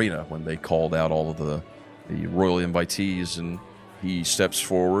the arena when they called out all of the royal invitees, and he steps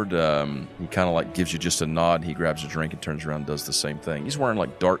forward. He kind of like gives you just a nod. He grabs a drink and turns around and does the same thing. He's wearing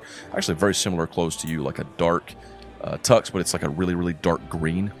like dark, actually very similar clothes to you, like a dark tux, but it's like a really, really dark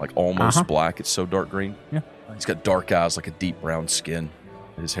green, like almost black. It's so dark green. Yeah. He's got dark eyes, like a deep brown skin.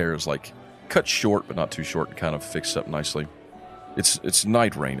 His hair is like cut short, but not too short, and kind of fixed up nicely. It's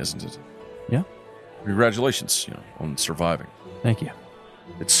Night Rain, isn't it? Yeah. Congratulations, on surviving. Thank you.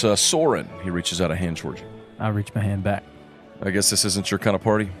 It's Soren. He reaches out a hand towards you. I reach my hand back. I guess this isn't your kind of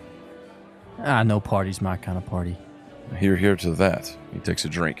party. I know party's my kind of party. Here to that. He takes a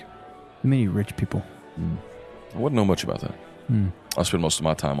drink. Too many rich people. I wouldn't know much about that. I spend most of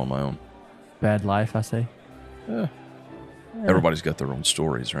my time on my own. Bad life, I say. Everybody's got their own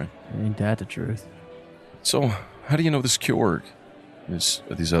stories, right? Ain't that the truth? So, how do you know this Kjorg is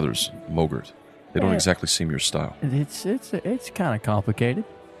these others, Mogert? They don't exactly seem your style. It's kind of complicated.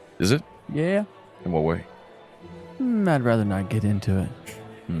 Is it? Yeah. In what way? I'd rather not get into it.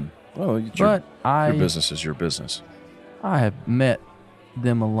 Well, your business is your business. I have met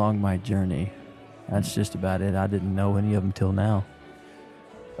them along my journey. That's just about it. I didn't know any of them till now.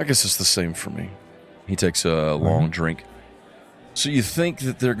 I guess it's the same for me. He takes a long drink. So you think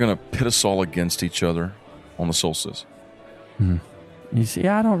that they're going to pit us all against each other on the solstice? You see,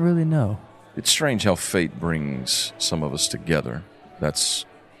 I don't really know. It's strange how fate brings some of us together. That's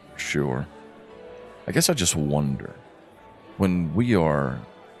sure. I guess I just wonder, when we are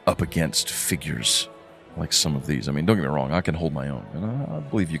up against figures like some of these, I mean, don't get me wrong, I can hold my own, and I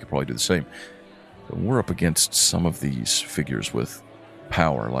believe you could probably do the same. But we're up against some of these figures with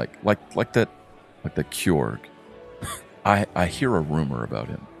power, like that Kjorg. I hear a rumor about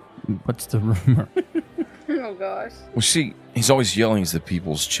him. What's the rumor? Oh, gosh. Well, see, he's always yelling he's the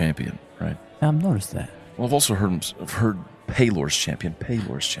people's champion, right? I've noticed that. Well, I've also heard Palor's champion.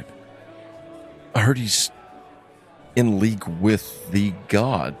 I heard he's in league with the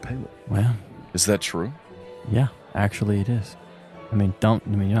god Palor. Well, is that true? Yeah, actually it is. You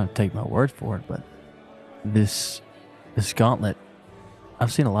don't take my word for it, but this Gauntlet,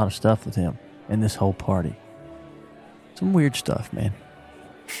 I've seen a lot of stuff with him and this whole party. Some weird stuff, man.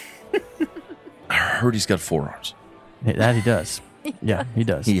 I heard he's got 4 arms. That he does. Yeah, he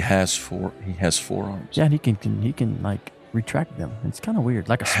does. He has 4 arms. Yeah, and he can like retract them. It's kind of weird.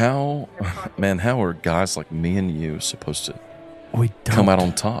 Like how are guys like me and you supposed to come out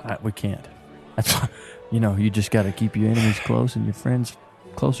on top? We can't. That's why, you just got to keep your enemies close and your friends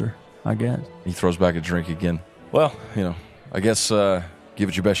closer, I guess. He throws back a drink again. Well, I guess give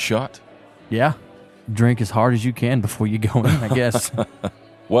it your best shot. Yeah. Drink as hard as you can before you go in, I guess.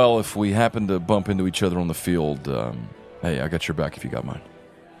 Well, if we happen to bump into each other on the field, hey, I got your back if you got mine.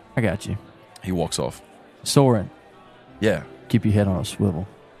 I got you. He walks off. Soren. Yeah. Keep your head on a swivel.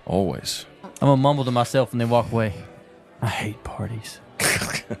 Always. I'm going to mumble to myself and then walk away. I hate parties.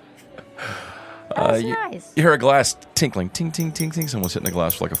 That's nice. You hear a glass tinkling. Ting, ting, ting, ting. Someone's hitting a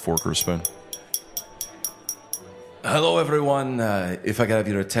glass with like a fork or a spoon. Hello, everyone. If I could have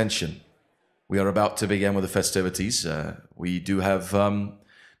your attention. We are about to begin with the festivities. We do have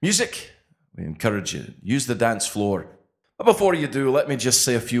music. We encourage you. Use the dance floor. But before you do, let me just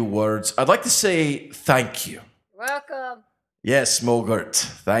say a few words. I'd like to say thank you. Welcome. Yes, Mogert.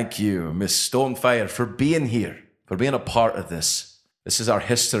 Thank you, Miss Stonefire, for being here, for being a part of this. This is our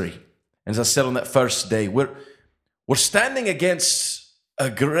history. And as I said on that first day, we're standing against a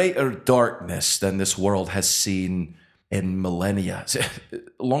greater darkness than this world has seen in millennia,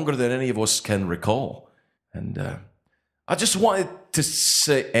 longer than any of us can recall. And I just wanted to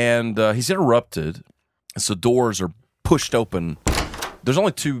say, and he's interrupted as the doors are pushed open. There's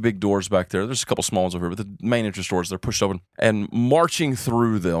only 2 big doors back there. There's a couple small ones over here, but the main entrance doors, they're pushed open. And marching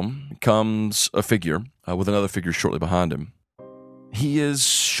through them comes a figure with another figure shortly behind him. He is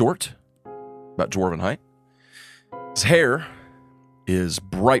short, about dwarven height. His hair is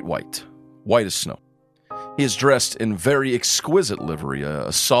bright white as snow. He is dressed in very exquisite livery, a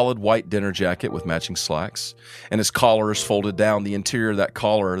solid white dinner jacket with matching slacks, and his collar is folded down. The interior of that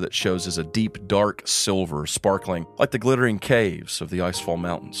collar that shows is a deep, dark silver, sparkling like the glittering caves of the Icefall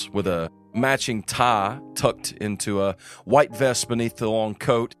Mountains, with a matching tie tucked into a white vest beneath the long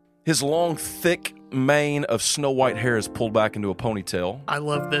coat. His long, thick mane of snow-white hair is pulled back into a ponytail. I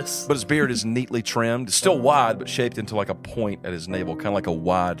love this. But his beard is neatly trimmed, still wide, but shaped into like a point at his navel, kind of like a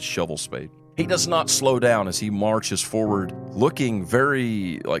wide shovel spade. He does not slow down as he marches forward, looking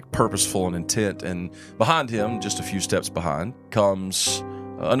very purposeful and intent. And behind him, just a few steps behind, comes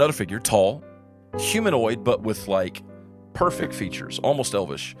another figure, tall, humanoid, but with perfect features, almost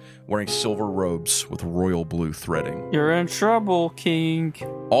elvish, wearing silver robes with royal blue threading. You're in trouble, King.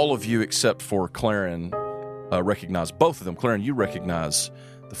 All of you except for Claren recognize both of them. Claren, you recognize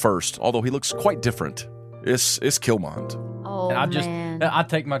the first, although he looks quite different. It's Kilmont. Oh, man. I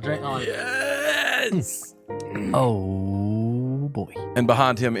take my drink on. Yes! Oh, boy. And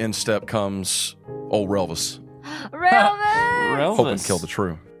behind him in step comes old Relvis. Relvis! Hope and kill the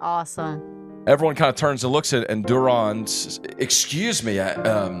true. Awesome. Everyone kind of turns and looks at it, and Duran says, excuse me,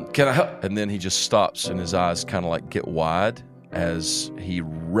 can I help? And then he just stops, and his eyes kind of like get wide as he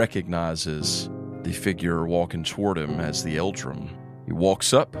recognizes the figure walking toward him as the Eldrum. He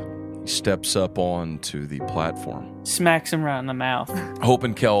walks up, he steps up onto the platform. Smacks him right in the mouth. Hope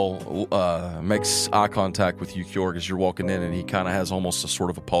and Kel makes eye contact with you, Kjorg, as you're walking in, and he kind of has almost a sort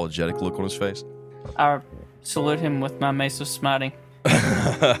of apologetic look on his face. I salute him with my mace of smiting.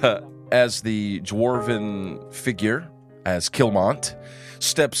 As the dwarven figure, as Kilmont,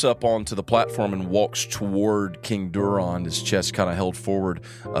 steps up onto the platform and walks toward King Duran, his chest kind of held forward.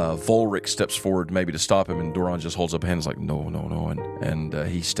 Volric steps forward maybe to stop him, and Duran just holds up hands like, no. And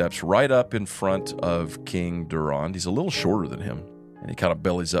he steps right up in front of King Duran. He's a little shorter than him, and he kind of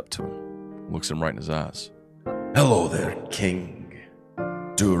bellies up to him, looks him right in his eyes. Hello there, King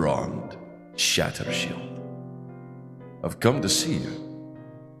Durand Shattershield. I've come to see you.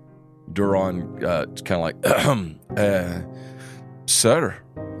 Duran kind of like, sir,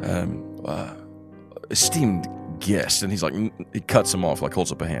 esteemed guest. And he's like, he cuts him off, like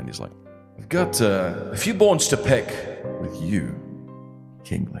holds up a hand. He's like, I've got a few bones to pick with you,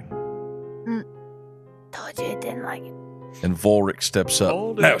 Kingling. Told you it didn't like it. and Volric steps up.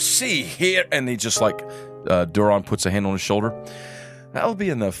 Hold it. Now, see here. And he just like, Duran puts a hand on his shoulder. That'll be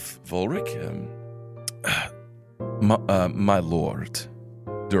enough, Volric. My lord,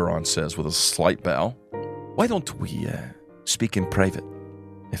 Duran says with a slight bow. Why don't we speak in private,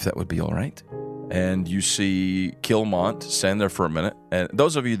 if that would be all right? And you see Kilmont stand there for a minute. And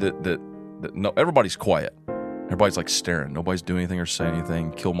those of you that know, everybody's quiet. Everybody's like staring. Nobody's doing anything or saying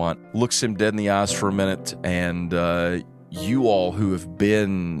anything. Kilmont looks him dead in the eyes for a minute. And you all who have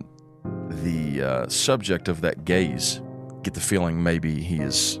been the subject of that gaze get the feeling maybe he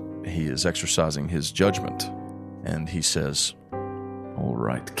is exercising his judgment. And he says, All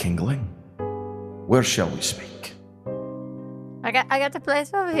right, Kingling. Where shall we speak? I got the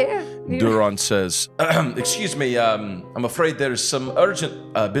place over here. Duran says, Excuse me, I'm afraid there's some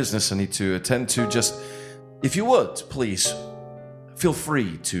urgent business I need to attend to. Just, if you would, please, feel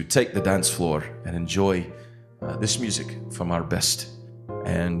free to take the dance floor and enjoy this music from our best.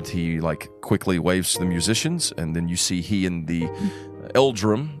 and he like quickly waves to the musicians, and then you see he and the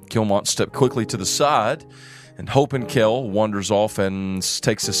Eldrum, Kilmont, step quickly to the side, and Hope and Kel wanders off and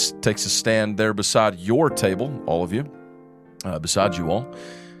takes a stand there beside your table, all of you, beside you all.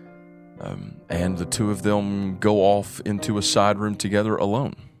 And the two of them go off into a side room together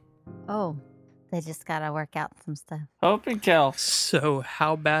alone. Oh, they just gotta work out some stuff. Hope and Kel. So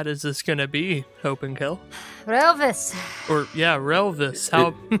how bad is this gonna be, Hope and Kel? Relvis. Or yeah, Relvis.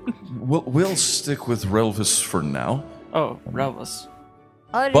 How? We'll stick with Relvis for now. Oh, Relvis.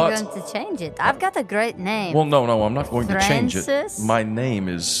 Or are you But- going to change it? I've got a great name. Well, no, I'm not going to change it. Francis? My name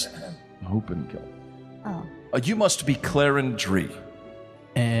is Hope and Kel. Oh. You must be Claren Dree.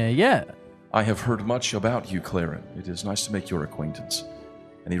 Yeah. I have heard much about you, Claren. It is nice to make your acquaintance.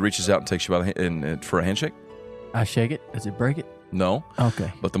 And he reaches out and takes you by the hand for a handshake. I shake it. Does it break it? No.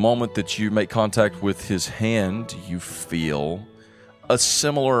 Okay. But the moment that you make contact with his hand, you feel a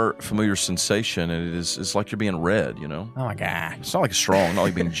similar familiar sensation, and it's like you're being read, you know? Oh my god. It's not like strong, not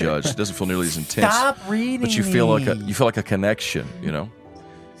like being judged. It doesn't feel nearly as intense. Stop reading. But you feel like a connection, you know?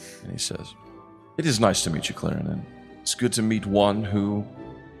 And he says, It is nice to meet you, Claren, and it's good to meet one who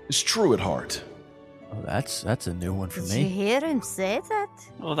is true at heart. Oh, that's a new one for Did you me. hear him say that?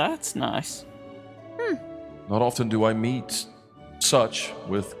 Well, that's nice. Not often do I meet such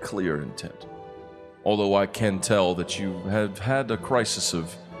with clear intent. Although I can tell that you have had a crisis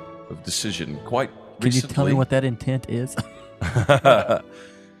of decision quite Can recently. you tell me what that intent is?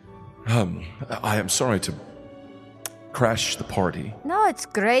 I am sorry to crash the party. No, it's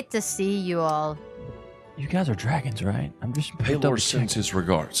great to see you all. You guys are dragons, right? I'm just double Paylor checking. sends his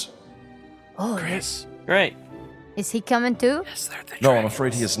regards. Oh, Chris. Great. is he coming too? Yes, they're the No, I'm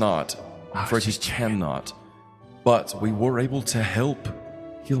afraid he is not. I'm afraid he just cannot. But we were able to help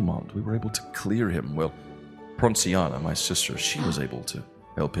Hilmond. We were able to clear him. Well, Pronciana, my sister, she was able to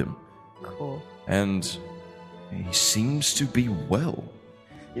help him. Cool. And he seems to be well.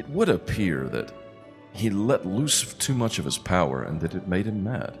 It would appear that he let loose too much of his power and that it made him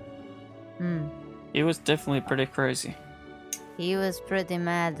mad. Hmm. He was definitely pretty crazy. He was pretty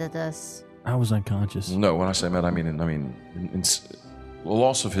mad at us. I was unconscious. No, when I say mad, I mean the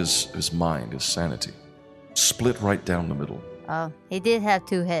loss of his mind, his sanity. Split right down the middle. Oh, he did have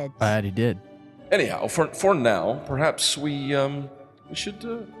two heads. Bad, he did. Anyhow, for now, perhaps we should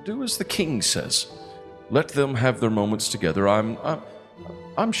do as the king says. Let them have their moments together.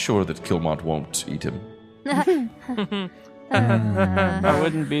 I'm sure that Kilmont won't eat him. I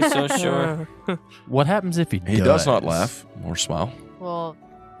wouldn't be so sure. What happens if he does? He does not laugh or smile. Well,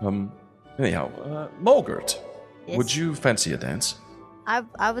 Anyhow, Mulgert, yes? would you fancy a dance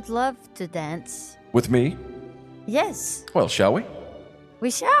I would love to dance. with me? Yes, Well, shall we? we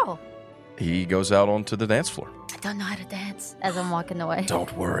shall. He goes out onto the dance floor. I don't know how to dance. As I'm walking away.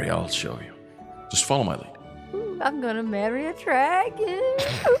 Don't worry, I'll show you. Just follow my lead. Ooh, I'm gonna marry a dragon.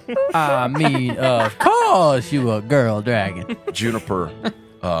 I mean, of course you a girl dragon. Juniper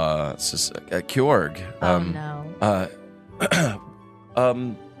says, Kjorg. Oh no.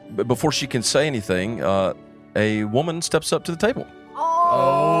 But before she can say anything, a woman steps up to the table.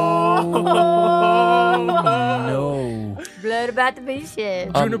 Oh, No. blood about to be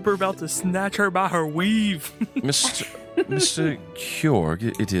shed. Juniper about to snatch her by her weave. Mr.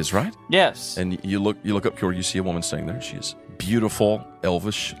 Kjorg, it is, right? Yes. And you look up Kjorg, you see a woman standing there. She is beautiful,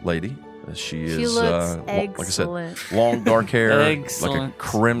 elvish lady. She is, looks like I said, excellent. long dark hair, like a Excellent.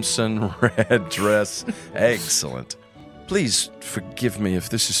 crimson red dress. Excellent. Please forgive me if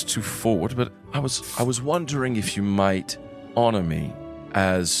this is too forward, but I was wondering if you might honor me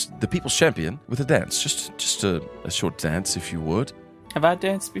as the people's champion with a dance. Just a short dance, if you would. Have I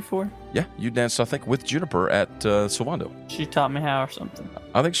danced before? Yeah, you danced, I think, with Juniper at Sylvando. She taught me how or something.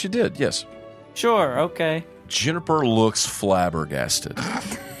 I think she did, yes. Sure, okay. Juniper looks flabbergasted.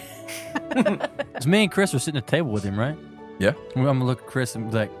 Because me and Chris were sitting at the table with him, right? Yeah. I'm going to look at Chris and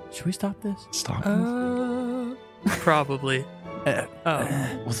be like, should we stop this? Stop. Probably.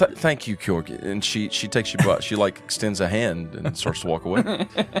 Well, thank you, Kjorg. And she takes you by, she like extends a hand and starts to walk away.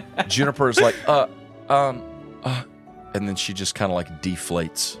 Juniper is like, and then she just kind of like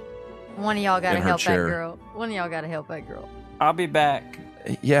deflates. One of y'all gotta in her help chair. that girl. One of y'all gotta help that girl. I'll be back.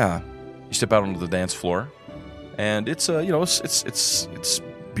 Yeah. You step out onto the dance floor, and it's it's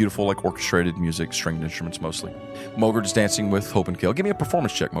beautiful, like orchestrated music, stringed instruments mostly. Mogert is dancing with Hope and Kill. Give me a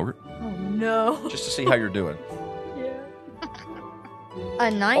performance check, Mogert, Oh no. just to see how you're doing.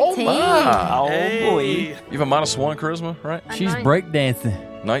 A 19. Oh, boy. You have a -1 charisma, right? A She's nine-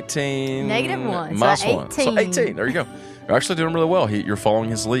 breakdancing. 19. -1, so -1. So 18. 18. There you go. You're actually doing really well. You're following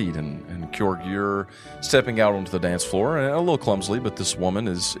his lead. And Kjorg, you're stepping out onto the dance floor, and a little clumsily, but this woman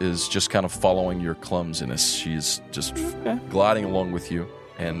is just kind of following your clumsiness. She's just gliding along with you.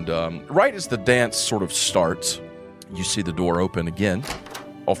 And right as the dance sort of starts, you see the door open again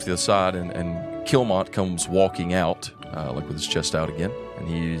off to the other side, and Kilmont comes walking out, like with his chest out again. And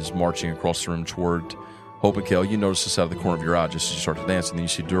he's marching across the room toward Hope and Kel. You notice this out of the corner of your eye just as you start to dance, and then you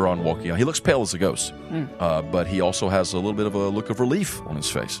see Duran walking out. He looks pale as a ghost, but he also has a little bit of a look of relief on his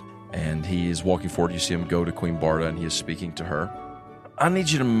face. And he is walking forward. You see him go to Queen Barda, and he is speaking to her. I need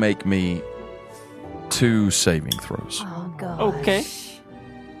you to make me 2 saving throws. Oh god. Okay.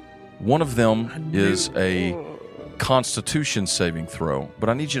 One of them is a Constitution saving throw, but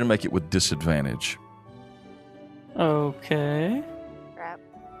I need you to make it with disadvantage. Okay. Crap.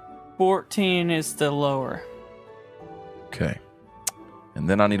 14 is the lower. Okay. And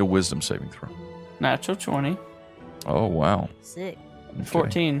then I need a Wisdom saving throw. Natural 20. Oh, wow. Sick. Okay.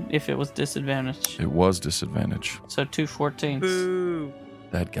 14 if it was disadvantage. It was disadvantage. So 2 14s. Boo.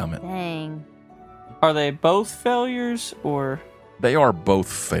 Dadgummit. Dang. Are they both failures or? They are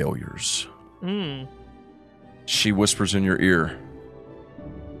both failures. Mm. She whispers in your ear,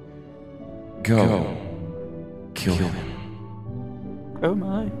 Go. Kill him. Oh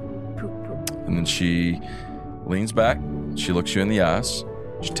my. And then she leans back. She looks you in the eyes.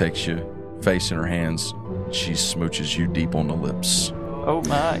 She takes your face in her hands. She smooches you deep on the lips. Oh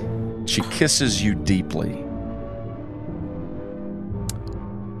my. She kisses you deeply.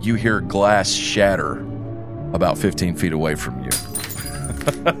 You hear glass shatter about 15 feet away from you.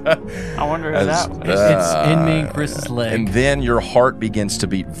 I wonder who As- that was. It's in me and Chris's leg. And then your heart begins to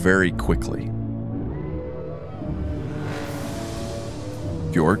beat very quickly.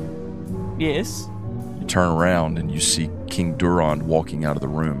 Fjord, Yes. you turn around and you see King Duran walking out of the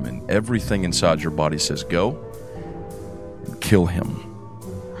room, and everything inside your body says, Go and kill him.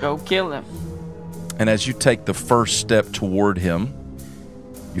 Go kill him. And as you take the first step toward him,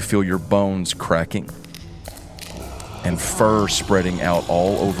 you feel your bones cracking and fur spreading out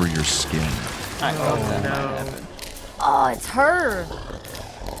all over your skin. I thought that might happen. Oh, it's her.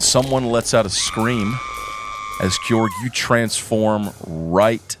 Someone lets out a scream, as Kjorg, you transform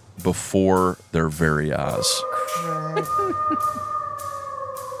right before their very eyes.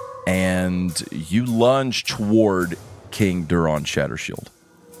 And you lunge toward King Duron Shattershield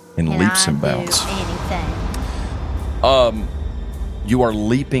in leaps and bounds. Anything. You are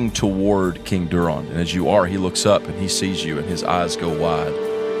leaping toward King Duron, and as you are, he looks up and he sees you, and his eyes go wide.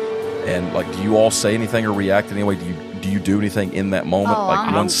 And do you all say anything or react in any way? Do you do anything in that moment?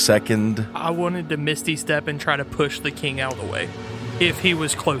 1 second? I wanted to Misty Step and try to push the king out of the way if he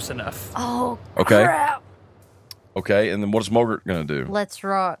was close enough. Oh, Okay. crap. Okay, and then what is Mogert going to do? Let's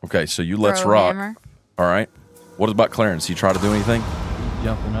rock. Okay, so you Throw let's a rock. hammer. All right. What about Clarence? He try to do anything?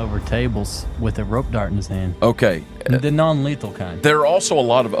 Jumping over tables with a rope dart in his hand. Okay. The non-lethal kind. There are also a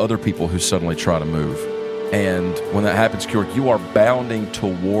lot of other people who suddenly try to move. And when that happens, Kjorg, you are bounding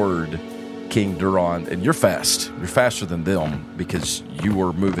toward King Duron, and you're fast. You're faster than them because you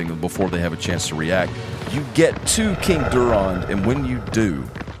were moving before they have a chance to react. You get to King Duron, and when you do,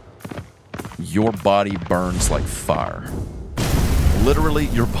 your body burns like fire. Literally,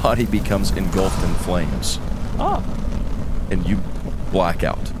 your body becomes engulfed in flames. Oh. And you black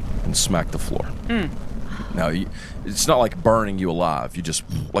out and smack the floor. Now, it's not like burning you alive. You just,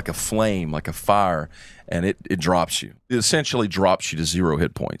 like a flame, like a fire, and it drops you. It essentially drops you to 0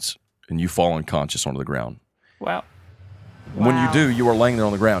 hit points, and you fall unconscious onto the ground. Wow. When you do, you are laying there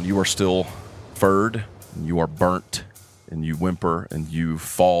on the ground. You are still furred, and you are burnt, and you whimper, and you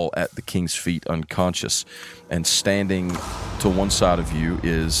fall at the king's feet unconscious. And standing to one side of you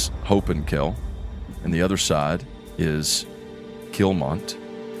is Hopenkel, and the other side is Kilmont,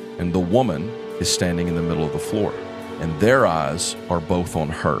 and the woman is standing in the middle of the floor, and their eyes are both on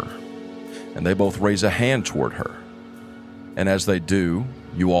her, and they both raise a hand toward her. And as they do,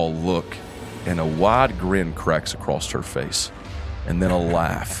 you all look, and a wide grin cracks across her face, and then a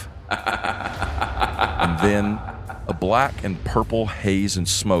laugh, and then a black and purple haze and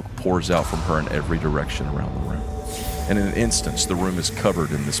smoke pours out from her in every direction around the room. And in an instant, the room is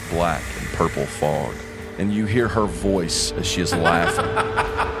covered in this black and purple fog. And you hear her voice as she is laughing.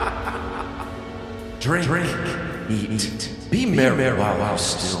 Drink, eat, be merry while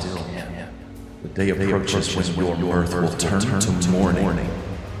still can. The day approaches when your mirth will turn to mourning.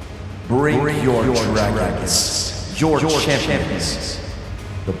 Bring your dragons, your champions.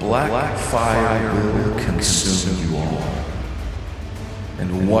 The black fire will consume you all.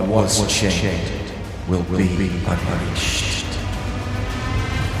 And what was chained will be unleashed.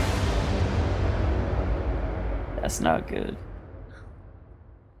 That's not good.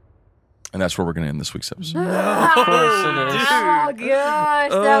 And that's where we're going to end this week's episode. Of course it is. Oh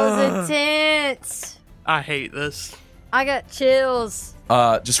gosh, that was intense. I hate this. I got chills.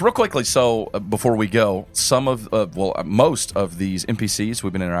 Just real quickly, so before we go, most of these NPCs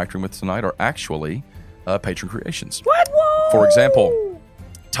we've been interacting with tonight are actually patron creations. What? For example,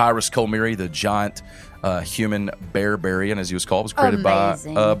 Tyrus Colmiri, the giant human barbarian, as he was called, was created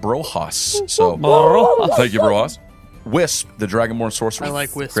Amazing. by Brohas. So, thank you, Brohas. Wisp, the Dragonborn sorcerer, I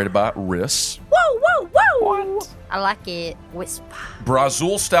like Wisp. created by Riss. I like it. Wisp.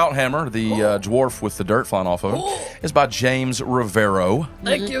 Brazul Stouthammer, the dwarf with the dirt flying off of him, is by James Rivero.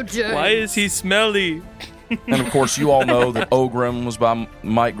 Thank you, James. Why is he smelly? And of course, you all know that Ogrim was by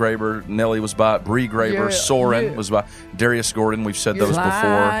Mike Graber, Nelly was by Bree Graber, Yeah, Soren yeah. was by Darius Gordon. We've said those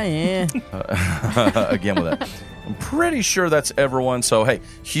before. Again with that. I'm pretty sure that's everyone. So, hey,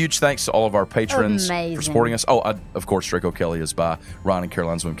 huge thanks to all of our patrons for Amazing. supporting us. Of course, Draco Kelly is by Ron and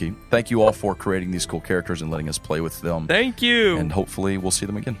Caroline Zwimke. Thank you all for creating these cool characters and letting us play with them. Thank you. And hopefully we'll see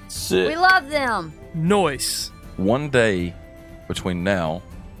them again. We love them. Noise. One day between now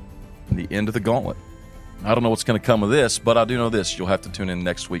and the end of the gauntlet. I don't know what's going to come of this, but I do know this. You'll have to tune in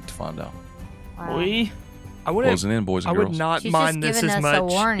next week to find out. Wow. I wouldn't. Closing in, boys I and would girls. not She's mind just this giving as us a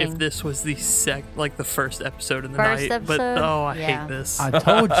much warning. if this was the the first episode of the First night. But episode? I Yeah. hate this. I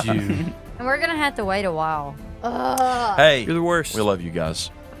told you. And we're gonna have to wait a while. Ugh. Hey, You're the worst. we love you guys.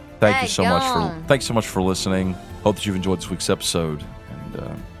 Thank you so much Daggone. thanks so much for listening. Hope that you've enjoyed this week's episode.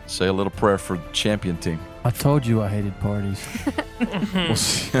 And say a little prayer for the champion team. I told you I hated parties.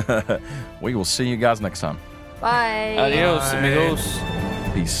 We will see you guys next time. Bye. Adios, amigos.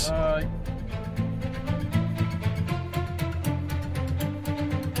 Peace.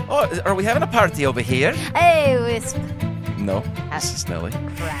 Oh, are we having a party over here? Hey, Wisp. No, this is Nelly.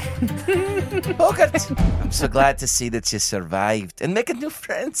 Bogart, I'm so glad to see that you survived and making new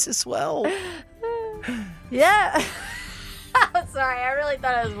friends as well. Yeah. I'm sorry. I really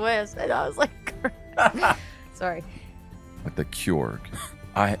thought it was Wisp, and I was like, sorry. Like the Kjorg.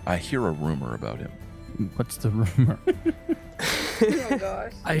 I hear a rumor about him. What's the rumor? Oh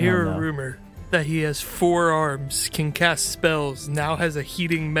gosh. I hear Oh, a no. rumor. that he has 4 arms, can cast spells, now has a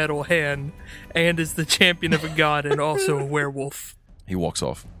heating metal hand, and is the champion of a god and also a werewolf. He walks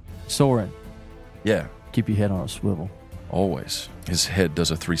off. Soren, Yeah, keep your head on a swivel. always. His head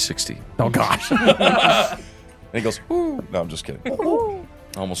does a 360. Oh, gosh. And he goes, "Ooh." No, I'm just kidding.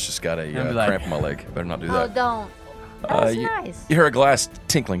 I almost just got a I'd be like- cramp in my leg. Better not do Oh, that. don't. That was you, nice. you hear a glass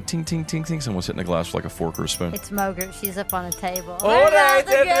tinkling. Ting, ting, ting, ting. Someone's hitting a glass with like a fork or a spoon. It's Mogert. She's up on a table. All right,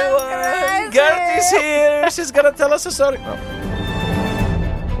 everyone. Gertie's here. She's gonna tell us a story. Oh.